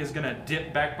 And then he is going to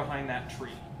dip back behind that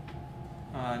tree.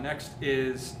 Next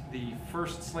is the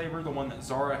first slaver, the one that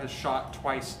Zara has shot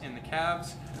twice in the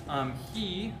calves.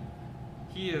 He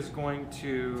is going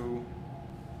to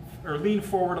lean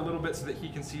forward a little bit so that he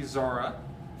can see Zara,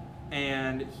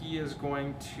 and he is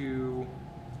going to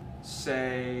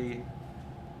say,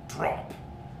 "Drop."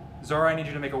 Zara, I need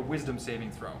you to make a wisdom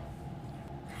saving throw.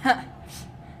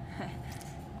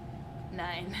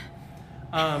 9.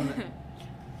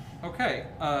 Okay.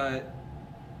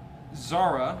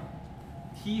 Zara,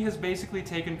 he has basically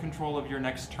taken control of your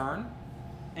next turn,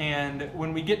 and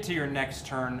when we get to your next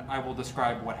turn, I will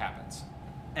describe what happens.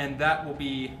 And that will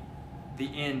be the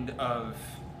end of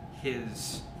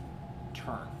his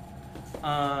turn.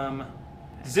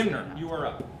 Zimner, you are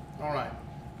up. All right.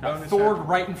 Got Bonus Thorg action.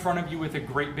 right in front of you with a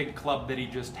great big club that he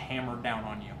just hammered down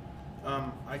on you.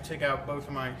 I take out both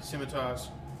of my scimitars.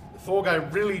 Thorg, I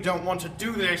really don't want to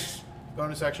do this.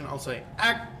 Bonus action, I'll say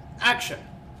action,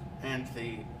 and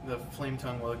the flame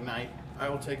tongue will ignite. I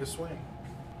will take a swing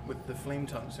with the flame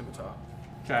tongue scimitar.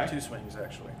 Okay. 2 swings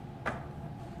actually.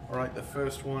 All right, the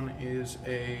first one is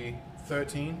a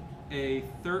 13. A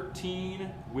 13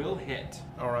 will hit.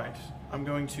 All right, I'm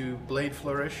going to blade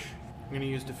flourish. I'm going to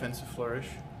use defensive flourish.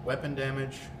 Weapon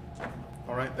damage.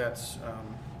 All right, that's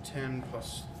 10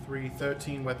 plus 3,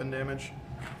 13 weapon damage.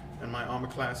 And my armor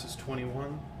class is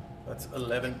 21. That's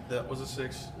 11. That was a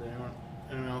 6.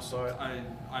 Anyone else saw it? I'm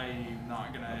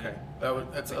not gonna. Okay,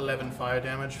 that's 11 fire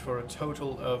damage for a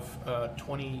total of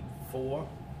 24.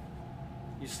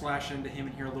 You slash into him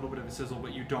and hear a little bit of a sizzle,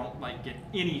 but you don't get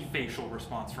any facial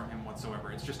response from him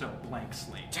whatsoever. It's just a blank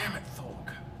slate. Damn it,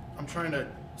 Thorg. I'm trying to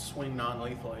swing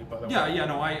non-lethally, by the way. Yeah,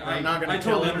 no, I'm not gonna I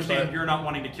kill totally him, understand but you're not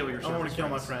wanting to kill your I don't want to surface kill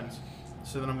my friends. friends.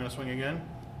 So then I'm going to swing again.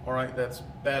 All right, that's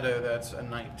better. That's a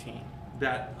 19.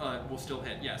 That will still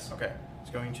hit, yes. Okay,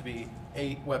 it's going to be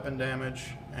 8 weapon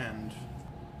damage and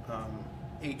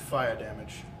 8 fire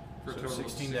damage. For a So total of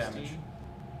 16 16. damage.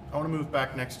 I want to move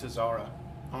back next to Zara.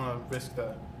 I want to risk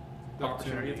the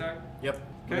Opportunity attack? Yep. I'm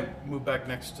Okay. gonna move back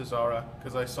next to Zara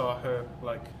because I saw her,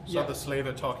 Yeah. the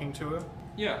slaver talking to her.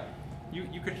 Yeah,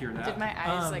 you could hear that. Did my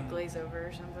eyes glaze over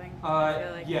or something? I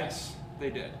feel like Yes, they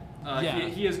did. Yeah.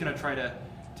 He is going to try to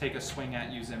take a swing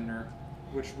at you, Zimner,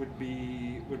 which would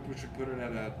put it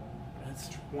at a That's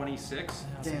 26.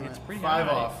 yeah, Damn it's it. pretty 5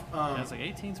 high. off. Yeah, it's like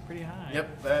 18's pretty high.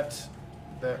 Yep, that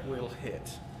will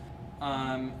hit.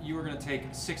 You are going to take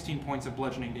 16 points of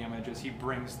bludgeoning damage as he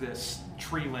brings this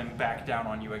tree limb back down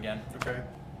on you again. Okay.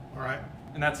 All right.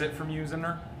 And that's it from you,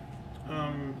 Zimner?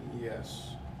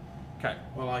 Yes. Okay.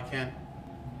 Well, I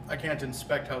can't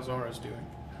inspect how Zora's doing.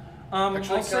 I'll Actually,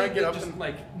 can I say get that up just and-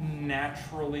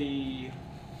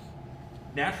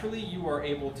 naturally, you are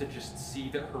able to just see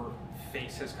that her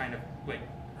face has kind of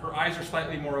her eyes are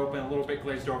slightly more open, a little bit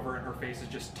glazed over, and her face is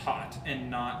just taut and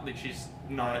not she's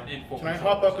not in full Can I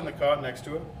control hop of up in the herself. cart next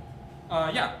to her?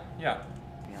 Yeah. I feel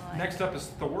like Next up is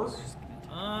Thor.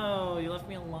 Oh, you left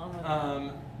me alone with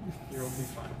that. You'll be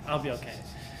fine. I'll be okay.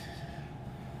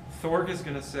 Thorg is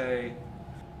going to say,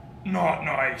 "Not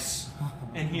nice,"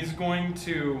 and he's going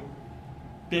to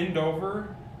bend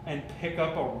over and pick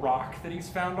up a rock that he's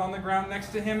found on the ground next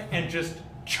to him and just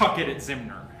chuck it at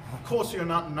Zimner. Of course you're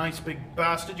not nice, big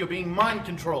bastard. You're being mind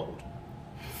controlled.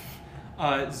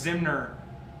 Zimner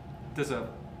does a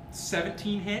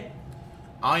 17 hit.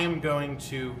 I am going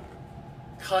to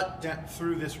cut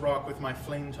through this rock with my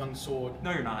flame tongue sword.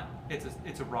 No, you're not.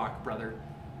 It's a rock, brother.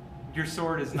 Your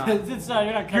sword is not. It's not.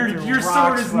 You're not cutting through your sword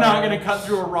rocks, is not brother. going to cut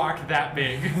through a rock that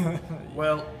big.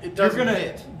 Well, it doesn't You're gonna.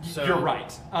 hit. So You're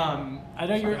right. I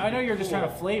know you're. I know you're just cool. trying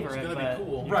to flavor It's it, gonna be but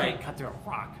cool. you Right. can't cut through a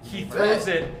rock. He Flavor. throws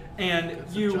it, and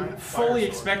It's a you giant fire fully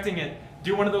sword. expecting it,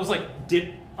 do one of those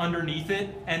dip underneath it,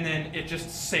 and then it just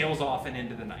sails off and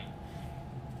into the night.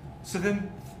 So then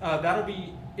that'll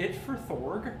be it for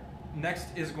Thorg. Next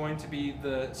is going to be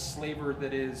the slaver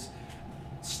that is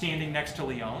standing next to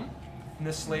Leon. And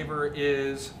this slaver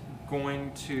is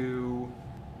going to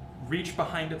reach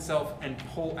behind itself and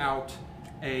pull out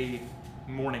a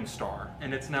morning star.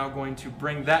 And it's now going to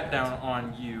bring that down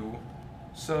on you.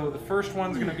 So the first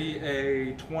one's going to be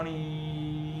a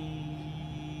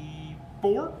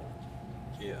 24.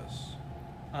 Yes.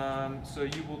 So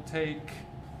you will take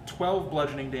 12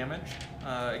 bludgeoning damage.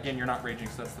 Again, you're not raging,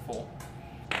 so that's the full.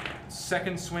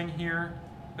 Second swing here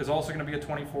is also going to be a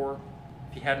 24.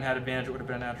 If you hadn't had advantage, it would have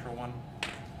been a natural one.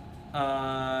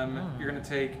 You're going to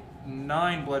take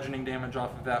 9 bludgeoning damage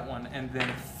off of that one, and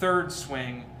then third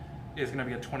swing is going to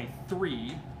be a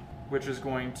 23, which is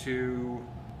going to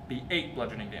be 8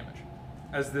 bludgeoning damage.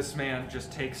 As this man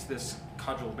just takes this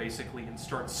cudgel basically and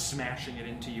starts smashing it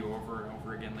into you over and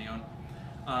over again, Leon.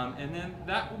 And then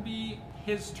that will be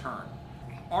his turn.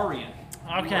 Arian. you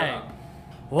are Okay. up.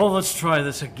 Well, let's try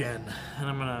this again. And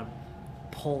I'm gonna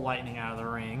pull lightning out of the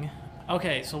ring.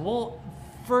 Okay, so we'll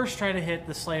first try to hit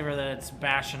the slaver that's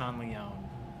bashing on Leon.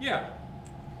 Yeah,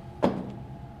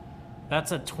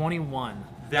 That's a 21.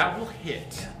 that will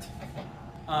hit.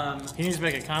 He needs to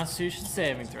make a Constitution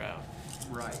saving throw.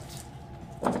 Right.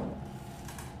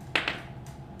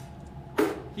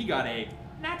 He got a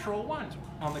natural 1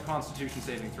 on the Constitution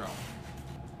saving throw.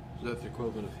 Is that the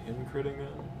equivalent of him critting then?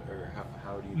 Or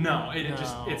how do you do No,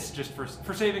 that? it's just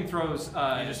for saving throws.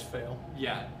 You just fail.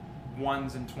 Yeah,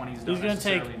 1s and 20s don't He's gonna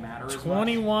take necessarily matter as much.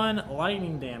 21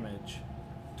 lightning damage.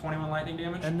 21 lightning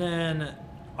damage. And then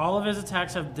all of his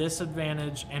attacks have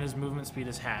disadvantage and his movement speed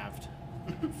is halved.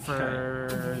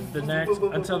 For the next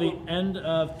until the end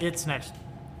of its next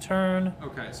turn.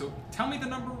 Okay, so tell me the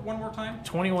number one more time.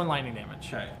 21 lightning damage.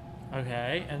 Okay.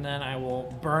 Okay, and then I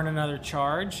will burn another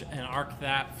charge and arc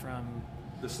that from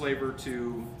The slaver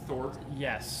to Thor.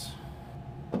 yes.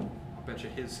 I'll bet you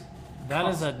his. That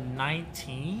is a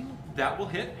 19. That will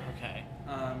hit. Okay.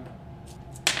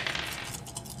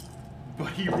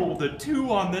 But he rolled a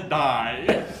 2 on the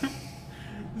die.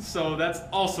 So that's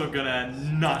also gonna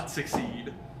not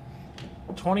succeed.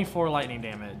 24 lightning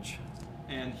damage.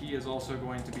 And he is also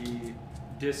going to be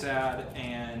disad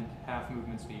and half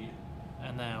movement speed.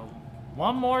 And then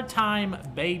one more time,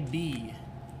 baby,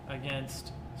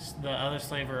 against the other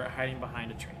slaver hiding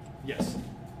behind a tree. Yes,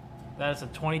 That is a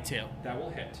 22. that will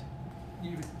hit.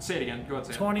 You say it again. Go ahead,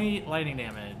 say 20 lightning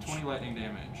damage. it. 20 lightning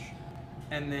damage.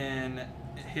 And then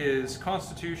his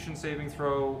Constitution saving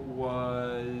throw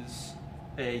was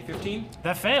a 15.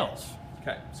 That fails.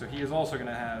 Okay, so he is also going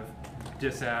to have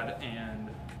disad and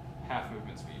half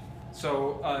movement speed.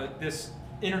 So this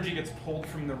energy gets pulled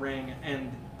from the ring,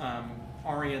 and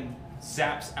Arian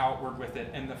zaps outward with it,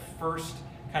 and the first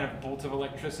kind of bolt of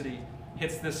electricity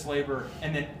hits this slaver,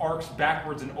 and then arcs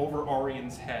backwards and over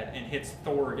Arian's head, and hits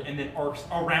Thorg, and then arcs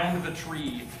around the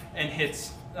tree and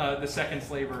hits the second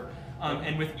slaver.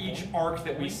 And with each arc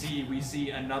that we see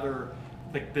another,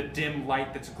 like the dim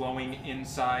light that's glowing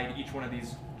inside each one of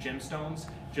these gemstones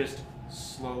just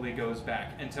slowly goes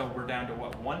back until we're down to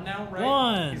what, 1 now, right?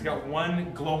 1. He's got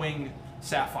 1 glowing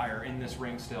sapphire in this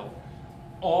ring still.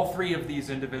 All 3 of these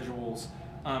individuals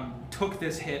took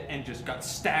this hit and just got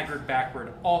staggered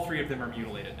backward. All 3 of them are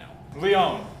mutilated now.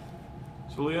 Leon.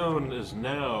 So Leon is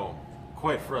now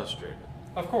quite frustrated.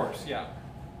 Of course, yeah.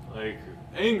 Like,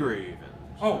 angry even.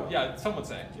 Oh, yeah, some would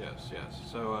say. Yes, yes.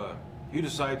 So he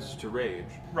decides to rage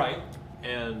Right.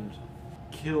 and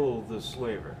kill the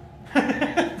slaver.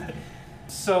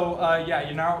 So, yeah,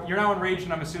 you're now enraged,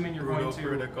 and I'm assuming you're going to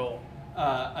Critical.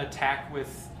 attack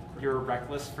with your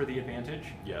reckless for the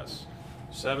advantage. Yes.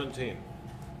 17.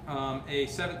 A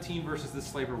 17 versus the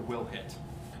slaver will hit.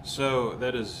 So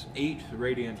that is 8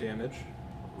 radiant damage,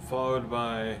 followed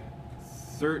by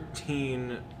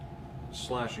 13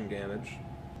 slashing damage,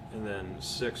 and then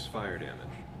 6 fire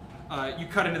damage. You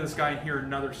cut into this guy and hear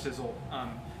another sizzle.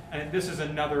 And this is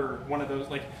another one of those,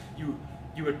 like, you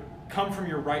would come from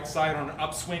your right side on an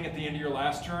upswing at the end of your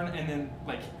last turn, and then,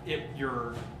 like,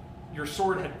 your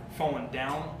sword had fallen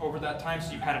down over that time,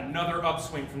 so you had another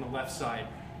upswing from the left side,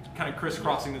 kind of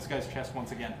crisscrossing this guy's chest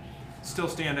once again. Still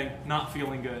standing, not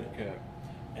feeling good. Okay.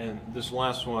 And this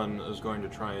last one is going to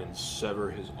try and sever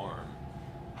his arm.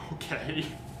 Okay.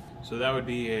 So that would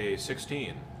be a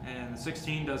 16. And the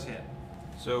 16 does hit.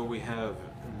 So we have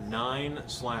 9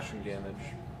 slashing damage,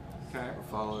 Okay.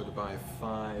 followed by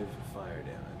 5 fire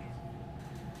damage.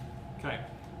 Okay.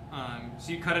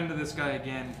 So you cut into this guy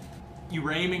again. You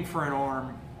were aiming for an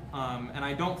arm, and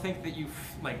I don't think that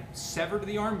you've severed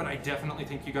the arm, but I definitely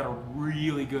think you got a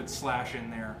really good slash in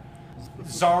there.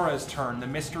 Zara's turn, the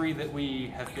mystery that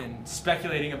we have been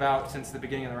speculating about since the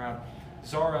beginning of the round.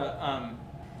 Zara,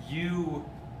 you,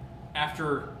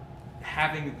 after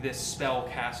having this spell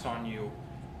cast on you,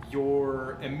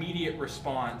 your immediate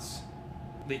response,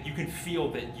 that you can feel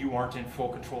that you aren't in full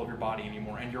control of your body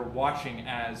anymore, and you're watching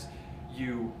as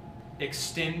you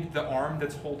extend the arm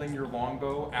that's holding your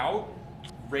longbow out,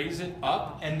 raise it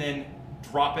up, and then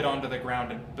drop it onto the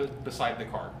ground beside the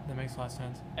cart. That makes a lot of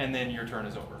sense. And then your turn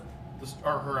is over.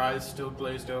 Are her eyes still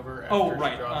glazed over after Oh, she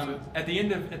right. drops it? At the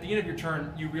end of your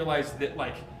turn, you realize that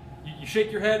you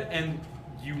shake your head and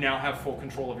you now have full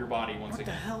control of your body once again.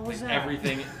 the hell was Like,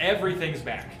 that? everything's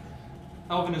back.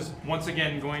 Elvin is once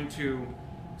again going to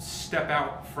step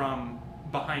out from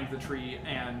behind the tree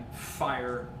and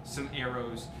fire some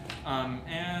arrows,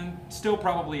 and still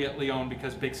probably at Leon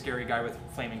because big scary guy with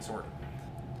flaming sword.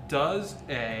 Does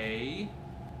a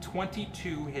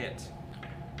 22 hit?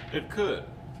 It could.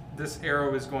 This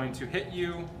arrow is going to hit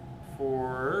you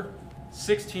for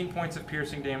 16 points of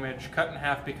piercing damage, cut in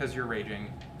half because you're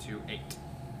raging, to 8.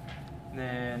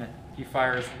 Then he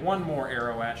fires one more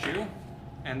arrow at you,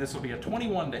 and this will be a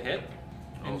 21 to hit.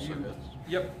 And Also hits.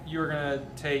 Yep, you're gonna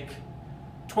take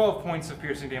 12 points of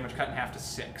piercing damage, cut in half to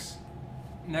 6.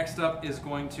 Next up is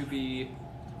going to be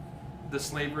the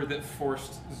slaver that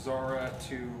forced Zara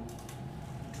to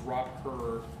drop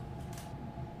her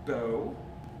bow.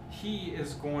 He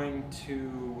is going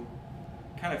to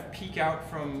kind of peek out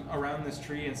from around this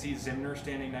tree and see Zimner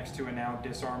standing next to a now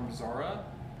disarmed Zara.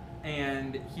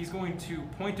 And he's going to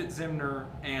point at Zimner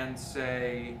and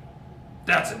say,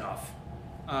 "That's enough."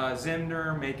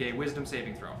 Zimner, make a wisdom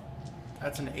saving throw.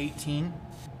 That's an 18.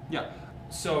 Yeah.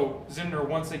 So, Zimner,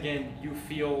 once again, you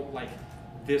feel like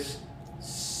this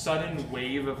sudden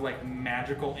wave of like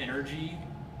magical energy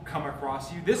come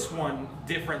across you. This one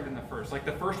different than the first. Like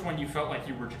the first one, you felt like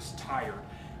you were just tired.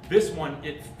 This one,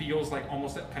 it feels like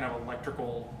almost that kind of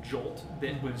electrical jolt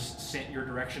that was sent your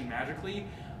direction magically.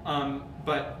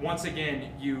 But once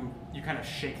again, you kind of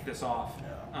shake this off,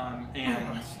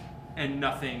 and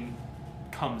nothing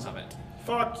comes of it.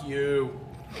 Fuck you.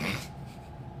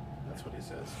 That's what he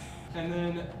says. And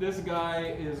then this guy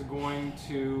is going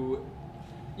to,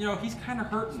 he's kind of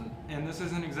hurting, and this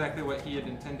isn't exactly what he had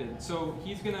intended. So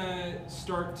he's gonna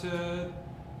start to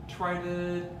try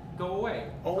to go away.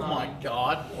 Oh my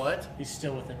god, what? He's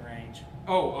still within range.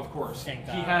 Oh, of course. Thank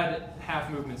He God. had half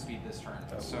movement speed this turn,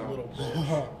 That so little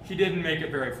bitch. he didn't make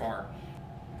it very far.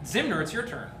 Zimner, it's your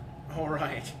turn.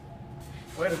 Alright.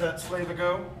 Where did that slaver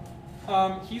go?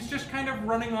 He's just kind of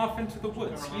running off into the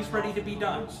woods. He's ready to be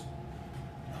done.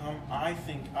 I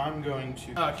think I'm going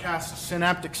to cast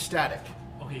Synaptic Static.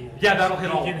 Okay. Yeah, that'll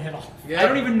hit He all. can hit all. I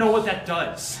don't even know what that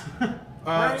does.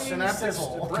 Brain Synaptic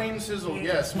sizzle. Brain sizzle.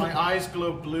 Yes, my eyes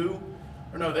glow blue.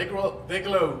 Or no, they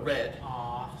glow red.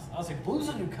 Aw, I was like, blue's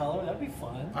a new color. That'd be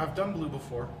fun. I've done blue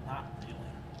before. Not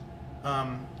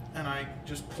really. And I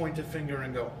just point a finger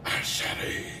and go,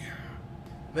 Ashari.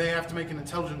 They have to make an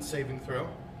intelligence saving throw.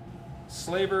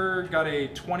 Slaver got a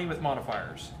 20 with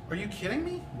modifiers. Are you kidding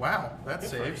me? Wow, that Good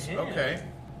for saves. him. Okay.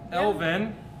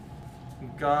 Elvin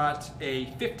got a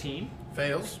 15.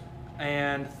 Fails.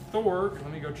 And Thorg,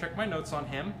 let me go check my notes on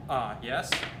him. Yes.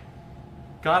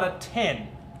 Got a 10.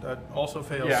 That also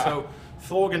fails. Yeah. So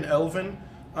Thorg and Elvin,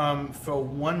 for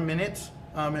 1 minute,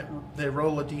 they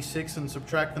roll a d6 and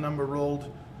subtract the number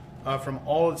rolled from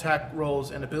all attack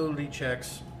rolls and ability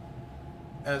checks,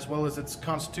 as well as its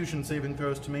Constitution saving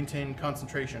throws to maintain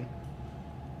concentration.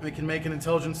 It can make an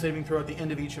intelligence saving throw at the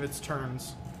end of each of its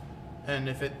turns, and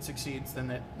if it succeeds,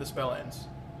 then the spell ends.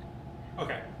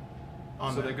 Okay.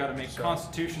 On So them. they've got to make So-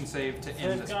 Constitution save to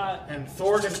end They've this. got And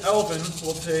Thorg and Elvin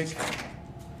will take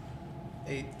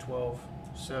 8, 12,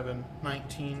 7,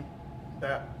 19.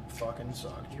 That fucking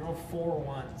sucked. you rolled 4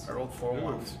 ones. I rolled 4 Ooh.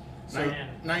 ones. So- Man.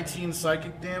 19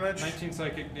 psychic damage. 19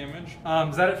 psychic damage.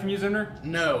 Is that it from you, Zimner?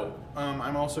 No.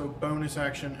 I'm also bonus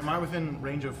action. Am I within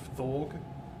range of Thorg?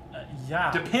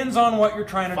 Yeah. Depends on what you're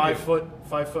trying to 5 do.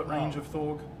 foot range Oh. of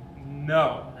Thorg?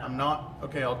 No. I'm not.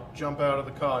 Okay, I'll jump out of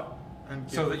the cot and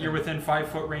So get that you're within 5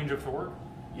 foot range of Thorg?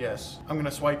 Yes. I'm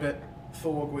gonna swipe at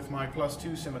Thorg with my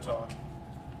 +2 scimitar.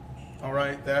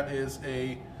 Alright, that is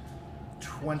a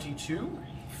 22.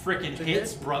 Frickin' To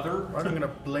hits, hit? brother. Right, I'm gonna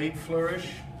blade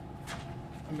flourish.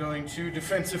 I'm going to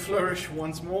defensive flourish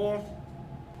once more.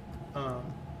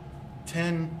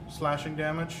 10 slashing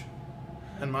damage.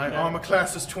 And my Yeah. armor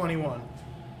class is 21.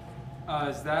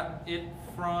 Is that it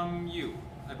from you?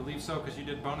 I believe so, because you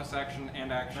did bonus action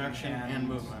and Action and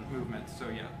movement. Movement, so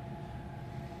yeah.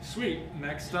 Sweet.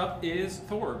 Next up is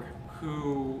Thorg,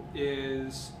 who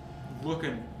is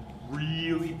looking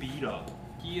really beat up.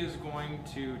 He is going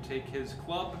to take his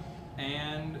club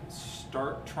and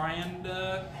start trying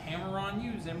to hammer on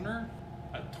you, Zimner.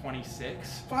 A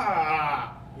 26.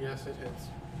 Ah! Yes, it hits.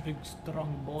 Big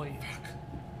strong boy.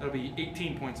 That'll be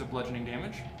 18 points of bludgeoning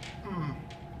damage.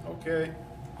 Okay.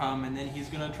 And then he's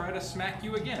gonna try to smack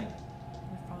you again.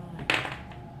 You're fine.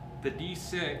 The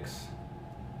D6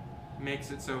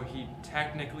 makes it so he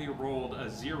technically rolled a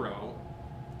 0,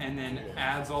 and then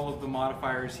adds all of the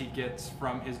modifiers he gets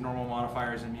from his normal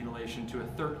modifiers and mutilation to a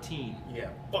 13. Yeah,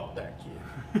 fuck that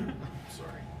kid. Sorry.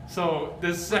 So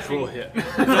the second, Roll hit. the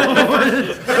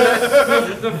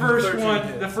first 13 one,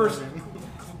 hits. the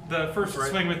first Right.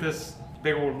 swing with this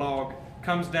big old log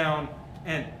comes down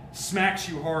and smacks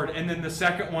you hard, and then the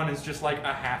second one is just like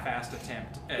a half-assed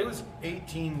attempt. It was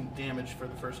 18 damage for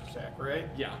the first attack, right?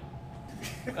 Yeah.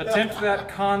 Attempt that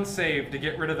con save to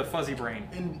get rid of the fuzzy brain.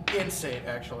 Insane,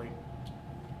 actually.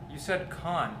 You said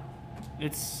con.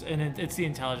 It's the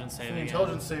intelligence It's saving. an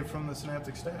intelligence save from the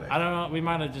synaptic static. I don't know. We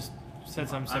might have just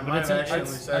since I'm I saying, might but it's have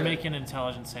actually said I it. make an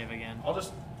intelligence save again. I'll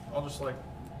just like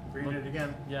read it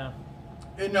again. Yeah.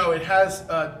 No, it has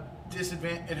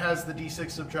it has the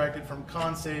d6 subtracted from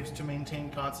con saves to maintain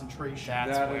concentration.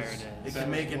 That's That where is- it It is. that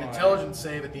can is make an why. intelligence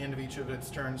save at the end of each of its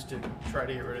turns to try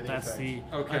to get rid of the That's effect. the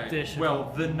Okay. additional.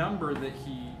 Well, the number that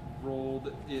he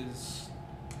rolled is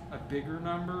a bigger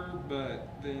number, but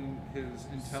then his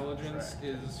intelligence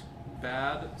Subtract. is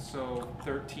bad, so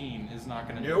 13 is not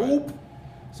going to do Nope. it.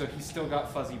 So he's still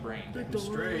got fuzzy brain. Getting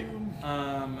straight.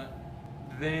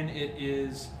 Then it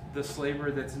is the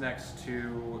slaver that's next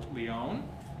to Leon.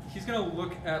 He's going to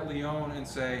look at Leon and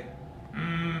say,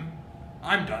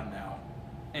 I'm done now.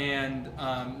 And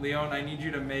Leon, I need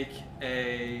you to make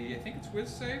I think it's whiz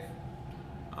save?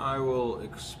 I will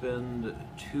expend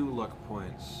 2 luck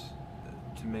points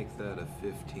to make that a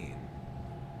 15.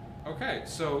 Okay,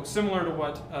 so similar to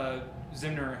what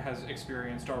Zimner has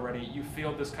experienced already, you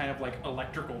feel this kind of like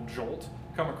electrical jolt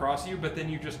come across you, but then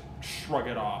you just shrug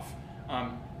it off.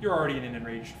 You're already in an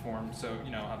enraged form, so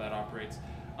you know how that operates.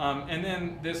 And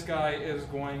then this guy is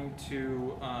going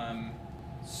to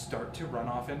start to run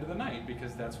off into the night,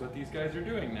 because that's what these guys are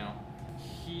doing now.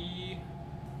 He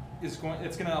is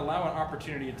it's going to allow an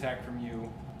opportunity attack from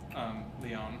you,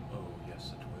 Leon. Oh,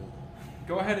 yes, it will.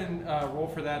 Go ahead and roll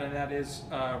for that, and that is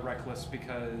reckless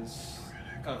because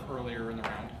of earlier in the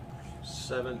round.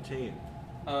 17.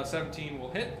 17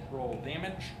 will hit. Roll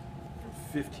damage.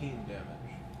 15 damage.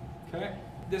 Okay.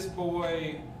 This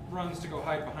boy runs to go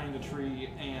hide behind a tree,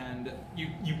 and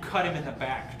you cut him in the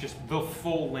back, just the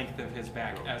full length of his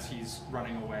back as he's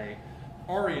running away.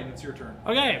 Arian, it's your turn.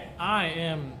 Okay, I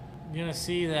am gonna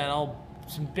see that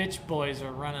some bitch boys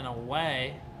are running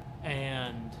away,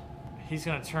 and he's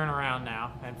gonna turn around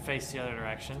now and face the other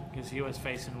direction because he was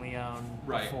facing Leon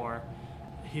Right. before.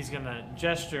 He's gonna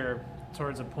gesture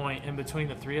towards a point in between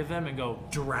the three of them and go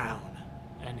drown,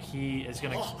 and he is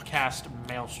gonna cast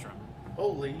Maelstrom.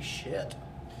 Holy shit.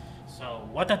 So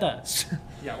what that does?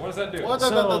 Yeah, what does that do? What?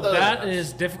 So that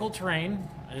is difficult terrain.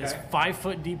 It is Okay. 5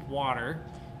 foot deep water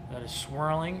that is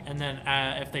swirling, and then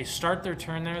if they start their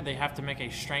turn there, they have to make a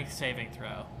strength saving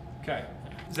throw. Okay.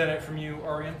 Is that it from you,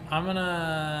 Arian? I'm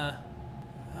gonna.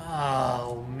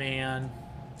 Oh man!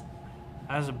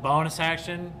 As a bonus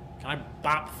action, can I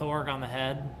bop Thorg on the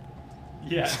head?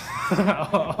 Yes.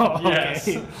 Oh, okay.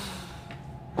 Yes.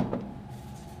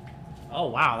 Oh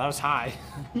wow, that was high.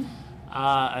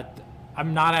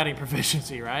 I'm not adding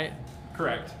proficiency, right?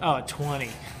 Correct. Oh, a 20.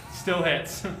 Still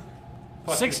hits.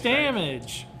 Plus 6 your strength.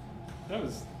 damage. That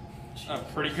was a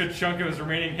pretty good chunk of his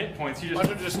remaining hit points. You Why just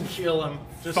don't you just kill him?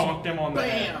 Just thunked him on the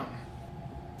head. bam.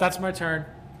 That's my turn.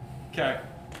 Okay.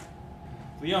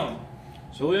 Leon.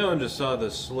 So Leon just saw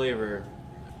the slaver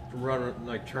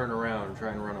turn around,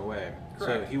 try and run away. So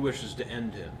Correct. he wishes to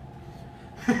end him.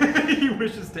 He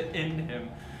wishes to end him.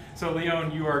 So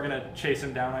Leon, you are going to chase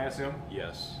him down, I assume?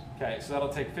 Yes. Okay, so that'll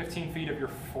take 15 feet of your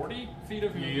 40 feet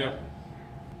of movement. Yep.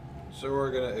 So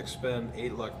we're gonna expend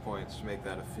 8 luck points to make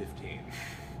that a 15.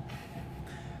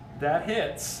 That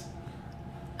hits.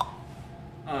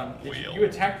 You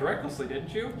attacked recklessly,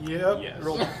 didn't you? Yep. Yes.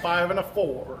 Rolled a 5 and a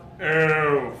 4.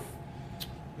 Oh.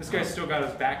 This guy's still got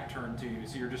his back turned to you,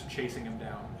 so you're just chasing him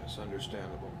down. That's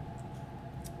understandable.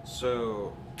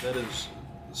 So that is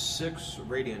 6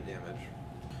 radiant damage,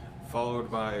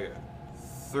 followed by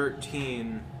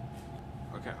 13.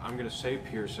 Okay, I'm gonna say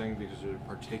piercing because there's a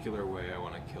particular way I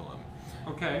want to kill him,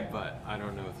 Okay. but I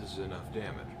don't know if this is enough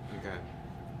damage. Okay,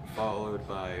 followed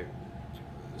by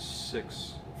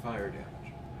 6 fire damage.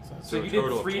 So you total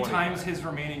did of 3 25. times his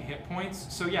remaining hit points.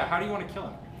 So yeah, how do you want to kill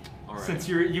him? All right. Since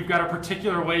you've got a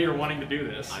particular way you're wanting to do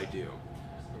this. I do.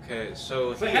 Okay,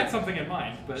 so So I had something in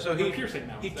mind, but So we're he piercing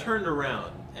now. he instead. turned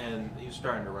around and he's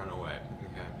starting to run away.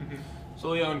 Okay. So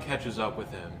Leon catches up with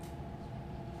him,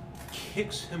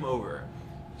 kicks him over,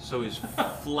 so he's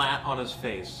flat on his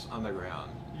face on the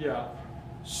ground. Yeah.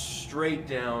 Straight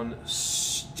down,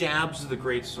 stabs the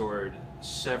greatsword,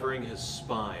 severing his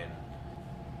spine.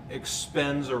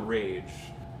 Expends a rage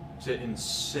to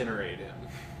incinerate him.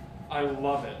 I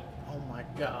love it. Oh my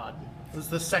god. This is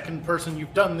the second person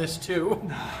you've done this to.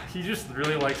 He just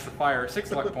really likes the fire.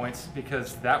 6 luck points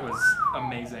because that was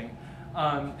amazing.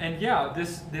 And yeah,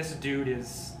 this dude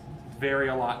is very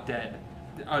a lot dead.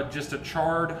 Just a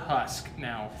charred husk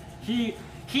now. He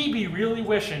be really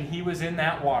wishing he was in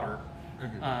that water.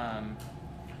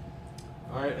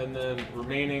 All right, and then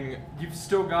remaining You've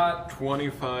still got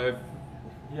 25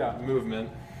 movement.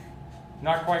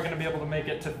 Not quite going to be able to make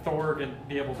it to Thorg and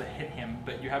be able to hit him,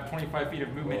 but you have 25 feet of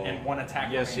movement and 1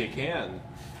 attack. Yes, he remaining. can.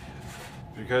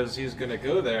 Because he's going to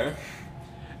go there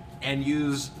and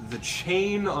use the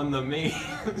chain on the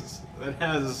maze that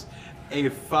has a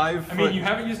 5 foot. I mean, you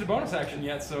haven't used a bonus action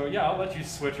yet, so yeah, I'll let you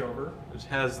switch over. It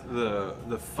has the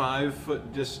 5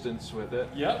 foot distance with it.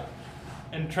 Yep.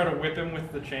 And try to whip him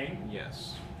with the chain?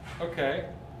 Yes. Okay.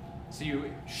 So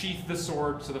you sheath the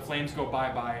sword so the flames go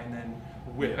bye-bye and then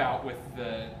whip Yeah. out with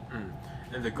the...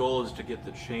 And the goal is to get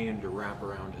the chain to wrap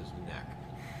around his neck.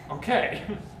 Okay.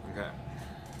 Okay.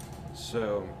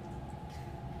 So,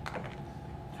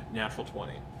 natural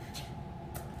 20.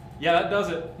 Yeah, that does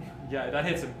it. Yeah, that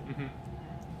hits him.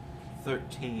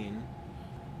 13.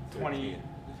 20,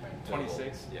 13.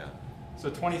 26. Yeah. So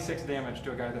 26 damage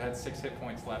to a guy that had 6 hit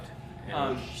points left.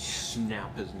 And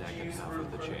snap his neck in half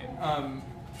with the chain.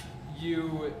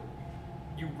 You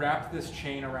wrap this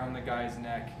chain around the guy's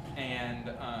neck and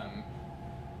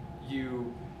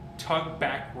you tug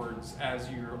backwards as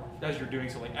you're doing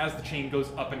so. Like as the chain goes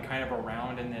up and kind of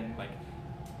around and then like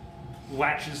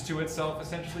latches to itself.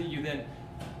 Essentially, you then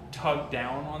tug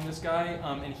down on this guy,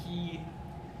 and he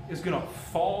is gonna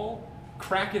fall,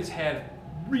 crack his head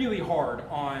really hard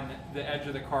on the edge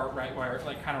of the cart, right where,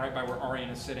 like kind of right by where Arian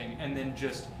is sitting, and then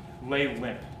just lay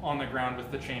limp on the ground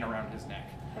with the chain around his neck.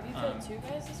 Have you killed 2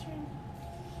 guys this turn?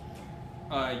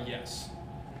 Yes.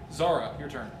 Zara, your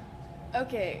turn.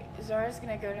 Okay, Zara's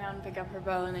gonna go down, pick up her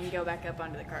bow, and then go back up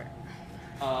onto the cart.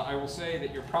 I will say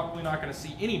that you're probably not going to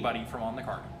see anybody from on the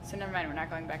cart. So never mind, we're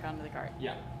not going back onto the cart.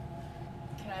 Yeah.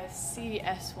 Can I see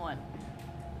S1?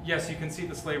 Yes, you can see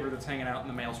the slaver that's hanging out in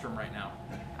the maelstrom right now.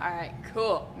 Alright,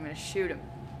 cool. I'm gonna shoot him.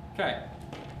 Okay.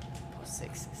 Plus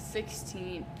 6.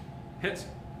 16. Hits.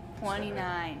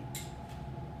 29.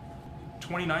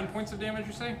 29 points of damage,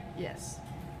 you say? Yes.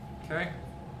 Okay.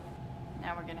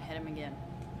 Now we're gonna hit him again.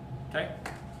 Okay.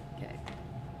 Okay.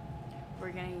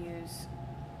 We're gonna use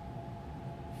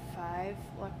 5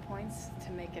 luck points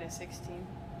to make it a 16.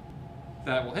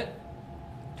 That will hit.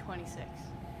 26.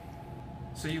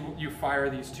 So you fire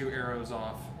these 2 arrows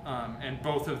off, and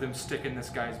both of them stick in this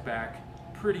guy's back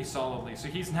pretty solidly. So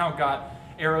he's now got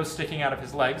arrows sticking out of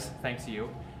his legs, thanks to you,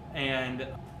 and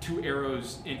 2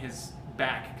 arrows in his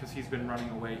back because he's been running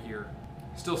away here.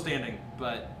 Still standing,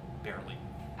 but barely.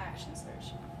 Action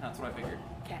search. That's what I figured.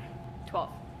 Okay. 12.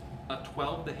 A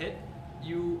 12 to hit.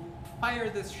 You fire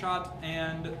this shot,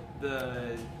 and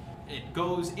it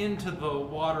goes into the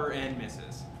water and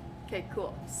misses. Okay,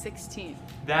 cool. 16.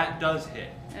 That does hit.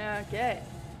 Okay.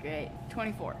 Great.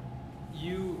 24.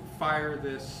 You fire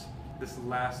this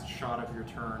last shot of your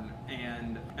turn,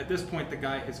 and at this point the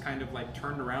guy has kind of like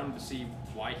turned around to see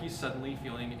why he's suddenly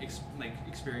feeling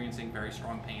experiencing very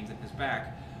strong pains in his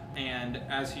back, and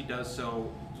as he does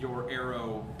so, your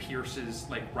arrow pierces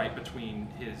like right between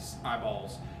his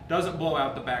eyeballs. Doesn't blow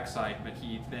out the backside, but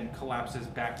he then collapses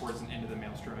backwards and into the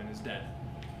maelstrom and is dead.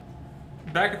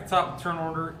 Back at the top of the turn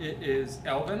order, it is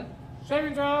Elvin.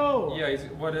 Saving throw! Yeah, he's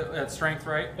at strength,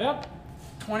 right? Yep.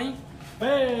 20.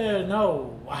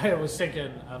 No, I was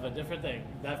thinking of a different thing.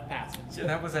 That passes. So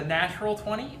that was a natural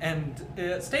 20, and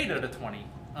it stayed at a 20.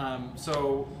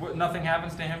 So nothing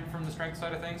happens to him from the strength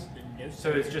side of things. So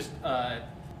it's just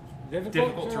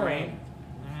difficult terrain.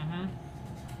 Mm-hmm.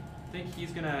 I think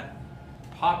he's gonna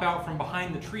pop out from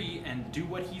behind the tree and do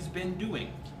what he's been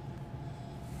doing.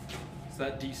 So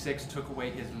that D6 took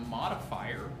away his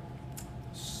modifier.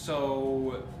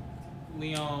 So,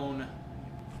 Leon,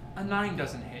 a 9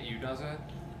 doesn't hit you, does it?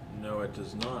 No, it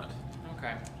does not.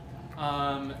 Okay.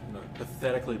 No,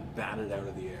 pathetically batted out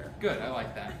of the air. Good, I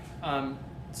like that.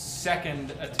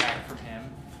 Second attack from him.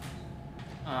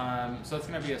 So that's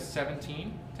going to be a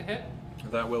 17 to hit.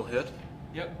 That will hit.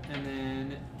 Yep, and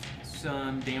then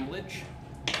some damage.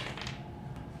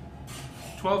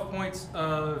 12 points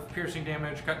of piercing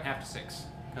damage, cut in half to 6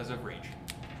 because of rage.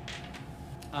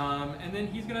 And then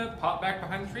he's going to pop back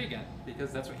behind the tree again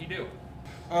because that's what he do.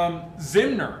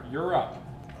 Zimner, you're up.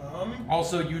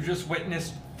 Also, you just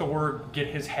witnessed Thor get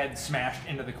his head smashed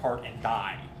into the cart and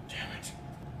die. Damn it.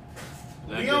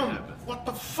 That did Leon, happen. what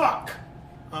the fuck?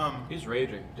 He's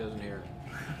raging. Doesn't hear.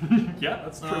 Yeah,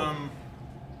 that's true.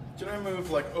 Did I move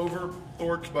like over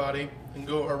Thork's body and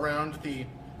go around the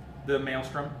The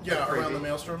maelstrom. around Crazy. the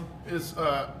maelstrom? Is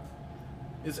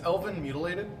Elvin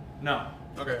mutilated? No.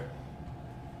 Okay.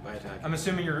 By attacking. I'm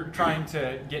assuming you're trying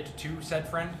to get to said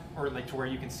friend, or like to where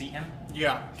you can see him.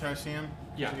 Yeah. Can I see him?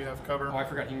 Yeah. Do you have cover? Oh, I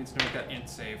forgot he needs to make that int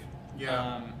save.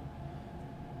 Yeah.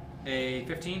 A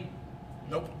 15?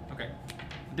 Nope. Okay.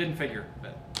 Didn't figure,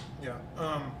 but Yeah.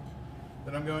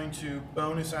 Then I'm going to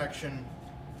bonus action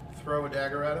throw a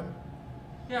dagger at him.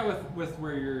 yeah, with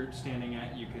where you're standing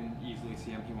at, you can easily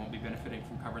see him. He won't be benefiting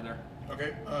from cover there.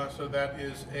 Okay. So that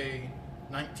is a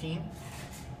 19.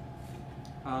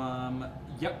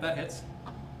 Yep, that hits.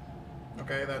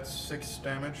 Okay, that's 6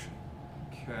 damage.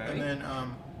 Okay. And then,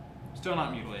 Still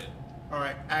not mutilated. all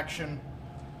right, action.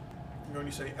 I'm going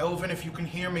to say, Elvin, if you can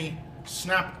hear me,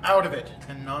 snap out of it.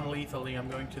 And non-lethally, I'm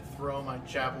going to throw my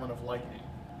javelin of lightning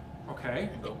Okay.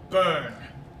 and go burn.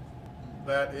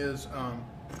 That is,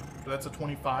 that's a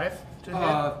 25 to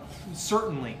hit.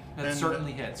 Certainly. That And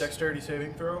certainly hits. Dexterity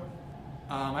saving throw.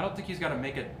 I don't think he's got to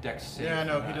make a dex save. Yeah,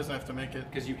 no, he doesn't have to make it.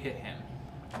 Because you hit him.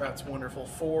 That's wonderful.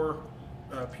 4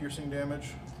 piercing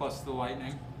damage Plus the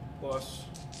lightning. plus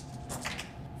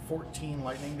 14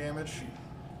 lightning damage,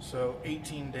 so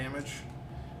 18 damage.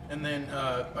 And then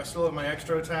I still have my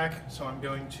extra attack, so I'm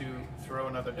going to throw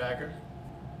another dagger.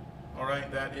 All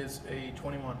right, that is a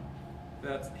 21.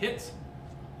 That hits.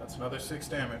 That's another 6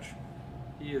 damage.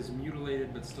 He is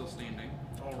mutilated but still standing.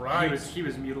 All right. He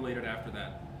was mutilated after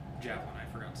that javelin.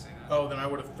 I forgot to say that. Oh, then I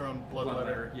would have thrown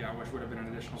bloodletter. Yeah, which would have been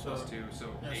an additional So- +2, so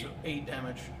Yeah, 8. so 8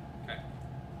 damage. Okay.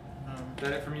 Um, Is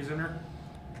that it from you, Zimner?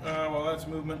 well, that's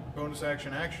movement, bonus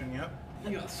action, action. Yep.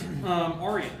 Yes.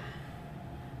 Orion.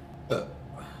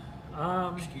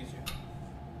 Excuse you.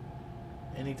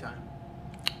 Anytime.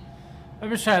 I'm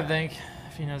just trying to think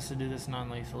if he knows to do this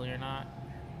non-lethally or not.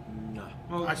 No.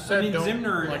 Well, I said don't-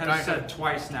 Zimner like has I said had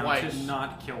twice now twice. to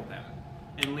not kill them.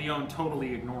 And Leon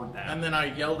totally ignored that. And then I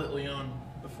yelled at Leon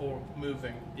before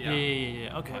moving. Yeah.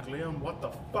 Okay. Like, Leon, what the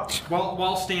fuck?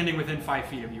 While standing within 5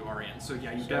 feet of you, Orion. So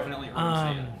yeah, you definitely heard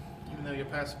him say it. Even though your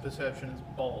passive perception is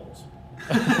balls.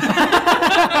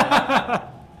 I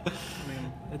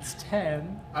mean, It's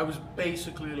 10. I was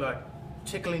basically like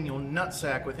tickling your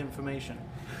nutsack with information.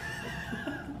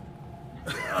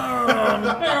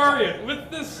 Hey Orion, with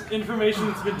this information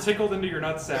that's been tickled into your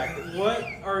nutsack, what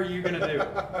are you gonna do?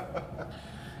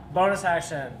 Bonus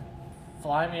action.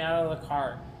 Fly me out of the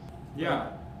cart. Yeah,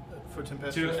 For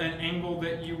tempestuous. to an angle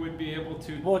that you would be able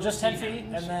to. Well, just 10 see feet,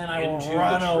 him. and then I will Into the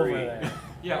run over tree. there.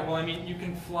 Yeah, well, I mean, you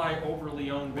can fly over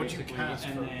Leon What'd you basically, cast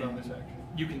and for then bonus action?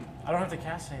 you can I don't have to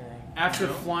cast anything. after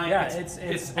No? flying. Yeah, it's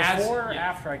as- before or yeah.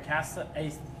 after I cast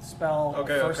a spell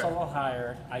Okay, first okay. level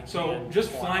higher. I So can just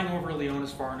fly. flying over Leon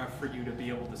is far enough for you to be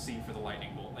able to see for the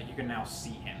lightning bolt. Like you can now see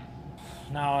him.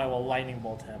 Now I will lightning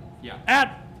bolt him Yeah.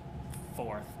 at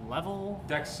 4th level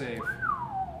Dex save.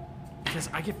 because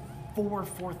I get 4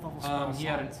 4th level spells. He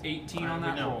had an 18 on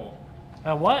that No. roll.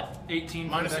 What? 18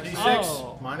 for Minus a dex d6. save.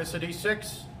 Oh. Minus a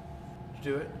d6.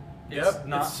 Do it. It's Yep,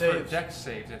 not it for saves. dex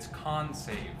saves. It's con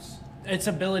saves. It's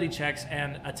ability checks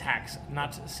and attacks,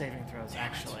 not saving throws.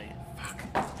 Actually,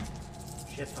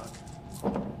 Shit, fuck.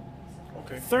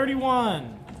 Okay.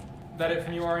 31. That it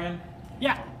from you, Arian?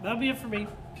 Yeah, that'll be it for me.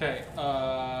 Okay.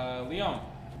 Leon.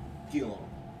 Heal him.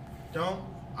 Don't.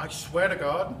 I swear to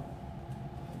God.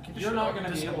 You're not going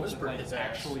to Just be able to whisper like, his ass.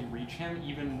 actually reach him,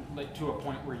 even like to a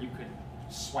point where you could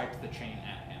swipe the chain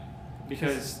at him,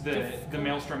 because the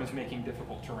maelstrom is making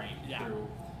difficult terrain Yeah. through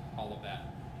all of that.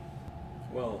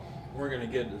 Well, we're gonna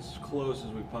get as close as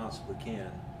we possibly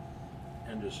can,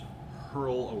 and just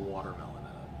hurl a watermelon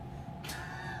at it.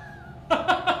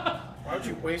 Why would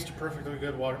you waste a perfectly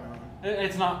good watermelon?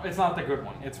 It's not the good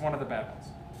one. It's one of the bad ones.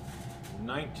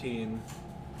 19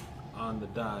 on the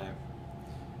die,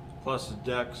 plus the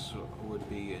dex would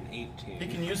be an 18. He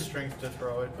can use strength to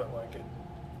throw it, but like it.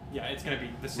 Yeah, it's going to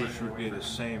be the same. which would be for the him.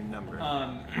 same number.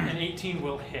 An 18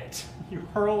 will hit. You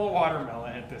hurl a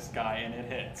watermelon at this guy and it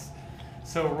hits.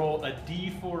 So roll a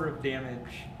d4 of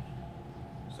damage.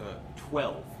 So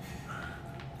 12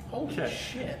 Holy Okay.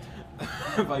 shit.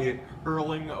 by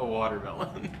hurling a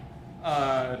watermelon.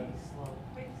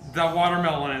 The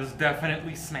watermelon is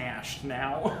definitely smashed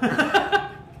now.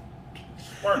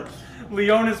 Sparks.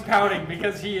 Leon is pouting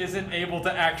because he isn't able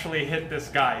to actually hit this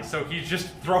guy, so he's just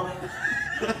throwing.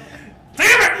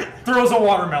 Damn it! Throws a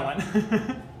watermelon.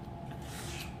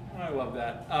 I love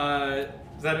that.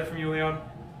 Is that it from you, Leon?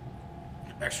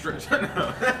 Extra.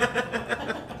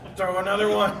 Throw another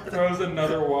one. Throws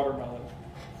another watermelon.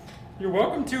 You're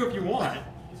welcome to if you want.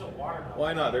 He's a watermelon.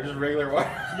 Why not? They're just regular water.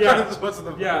 Yeah. What's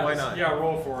the? Yeah. Why not? Yeah.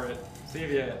 Roll for it. See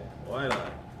if you hit. Why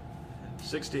not?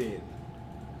 16.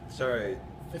 Sorry.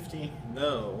 15.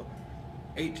 No.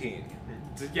 18.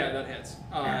 Yeah, that hits.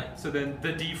 So then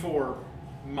the d4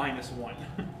 -1.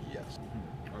 Yes.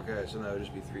 Okay, so that would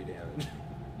just be 3 damage.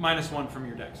 -1 from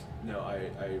your dex. No,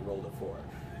 I rolled a 4.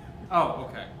 Oh,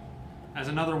 okay. As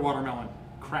another watermelon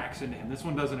cracks into him. This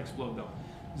one doesn't explode though.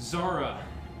 Zara.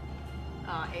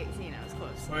 18, I was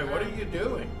close. Wait, what are you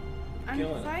doing? I'm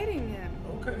killing him. fighting him.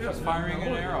 Okay. Just firing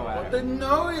an arrow at I him. didn't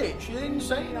know it. She didn't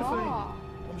say anything. Yeah.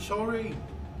 I'm sorry.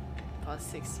 Plus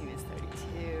 16 is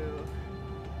 32.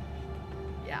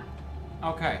 Yeah.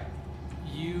 Okay.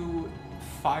 You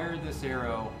fire this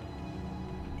arrow,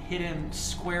 hit him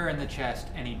square in the chest,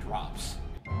 and he drops.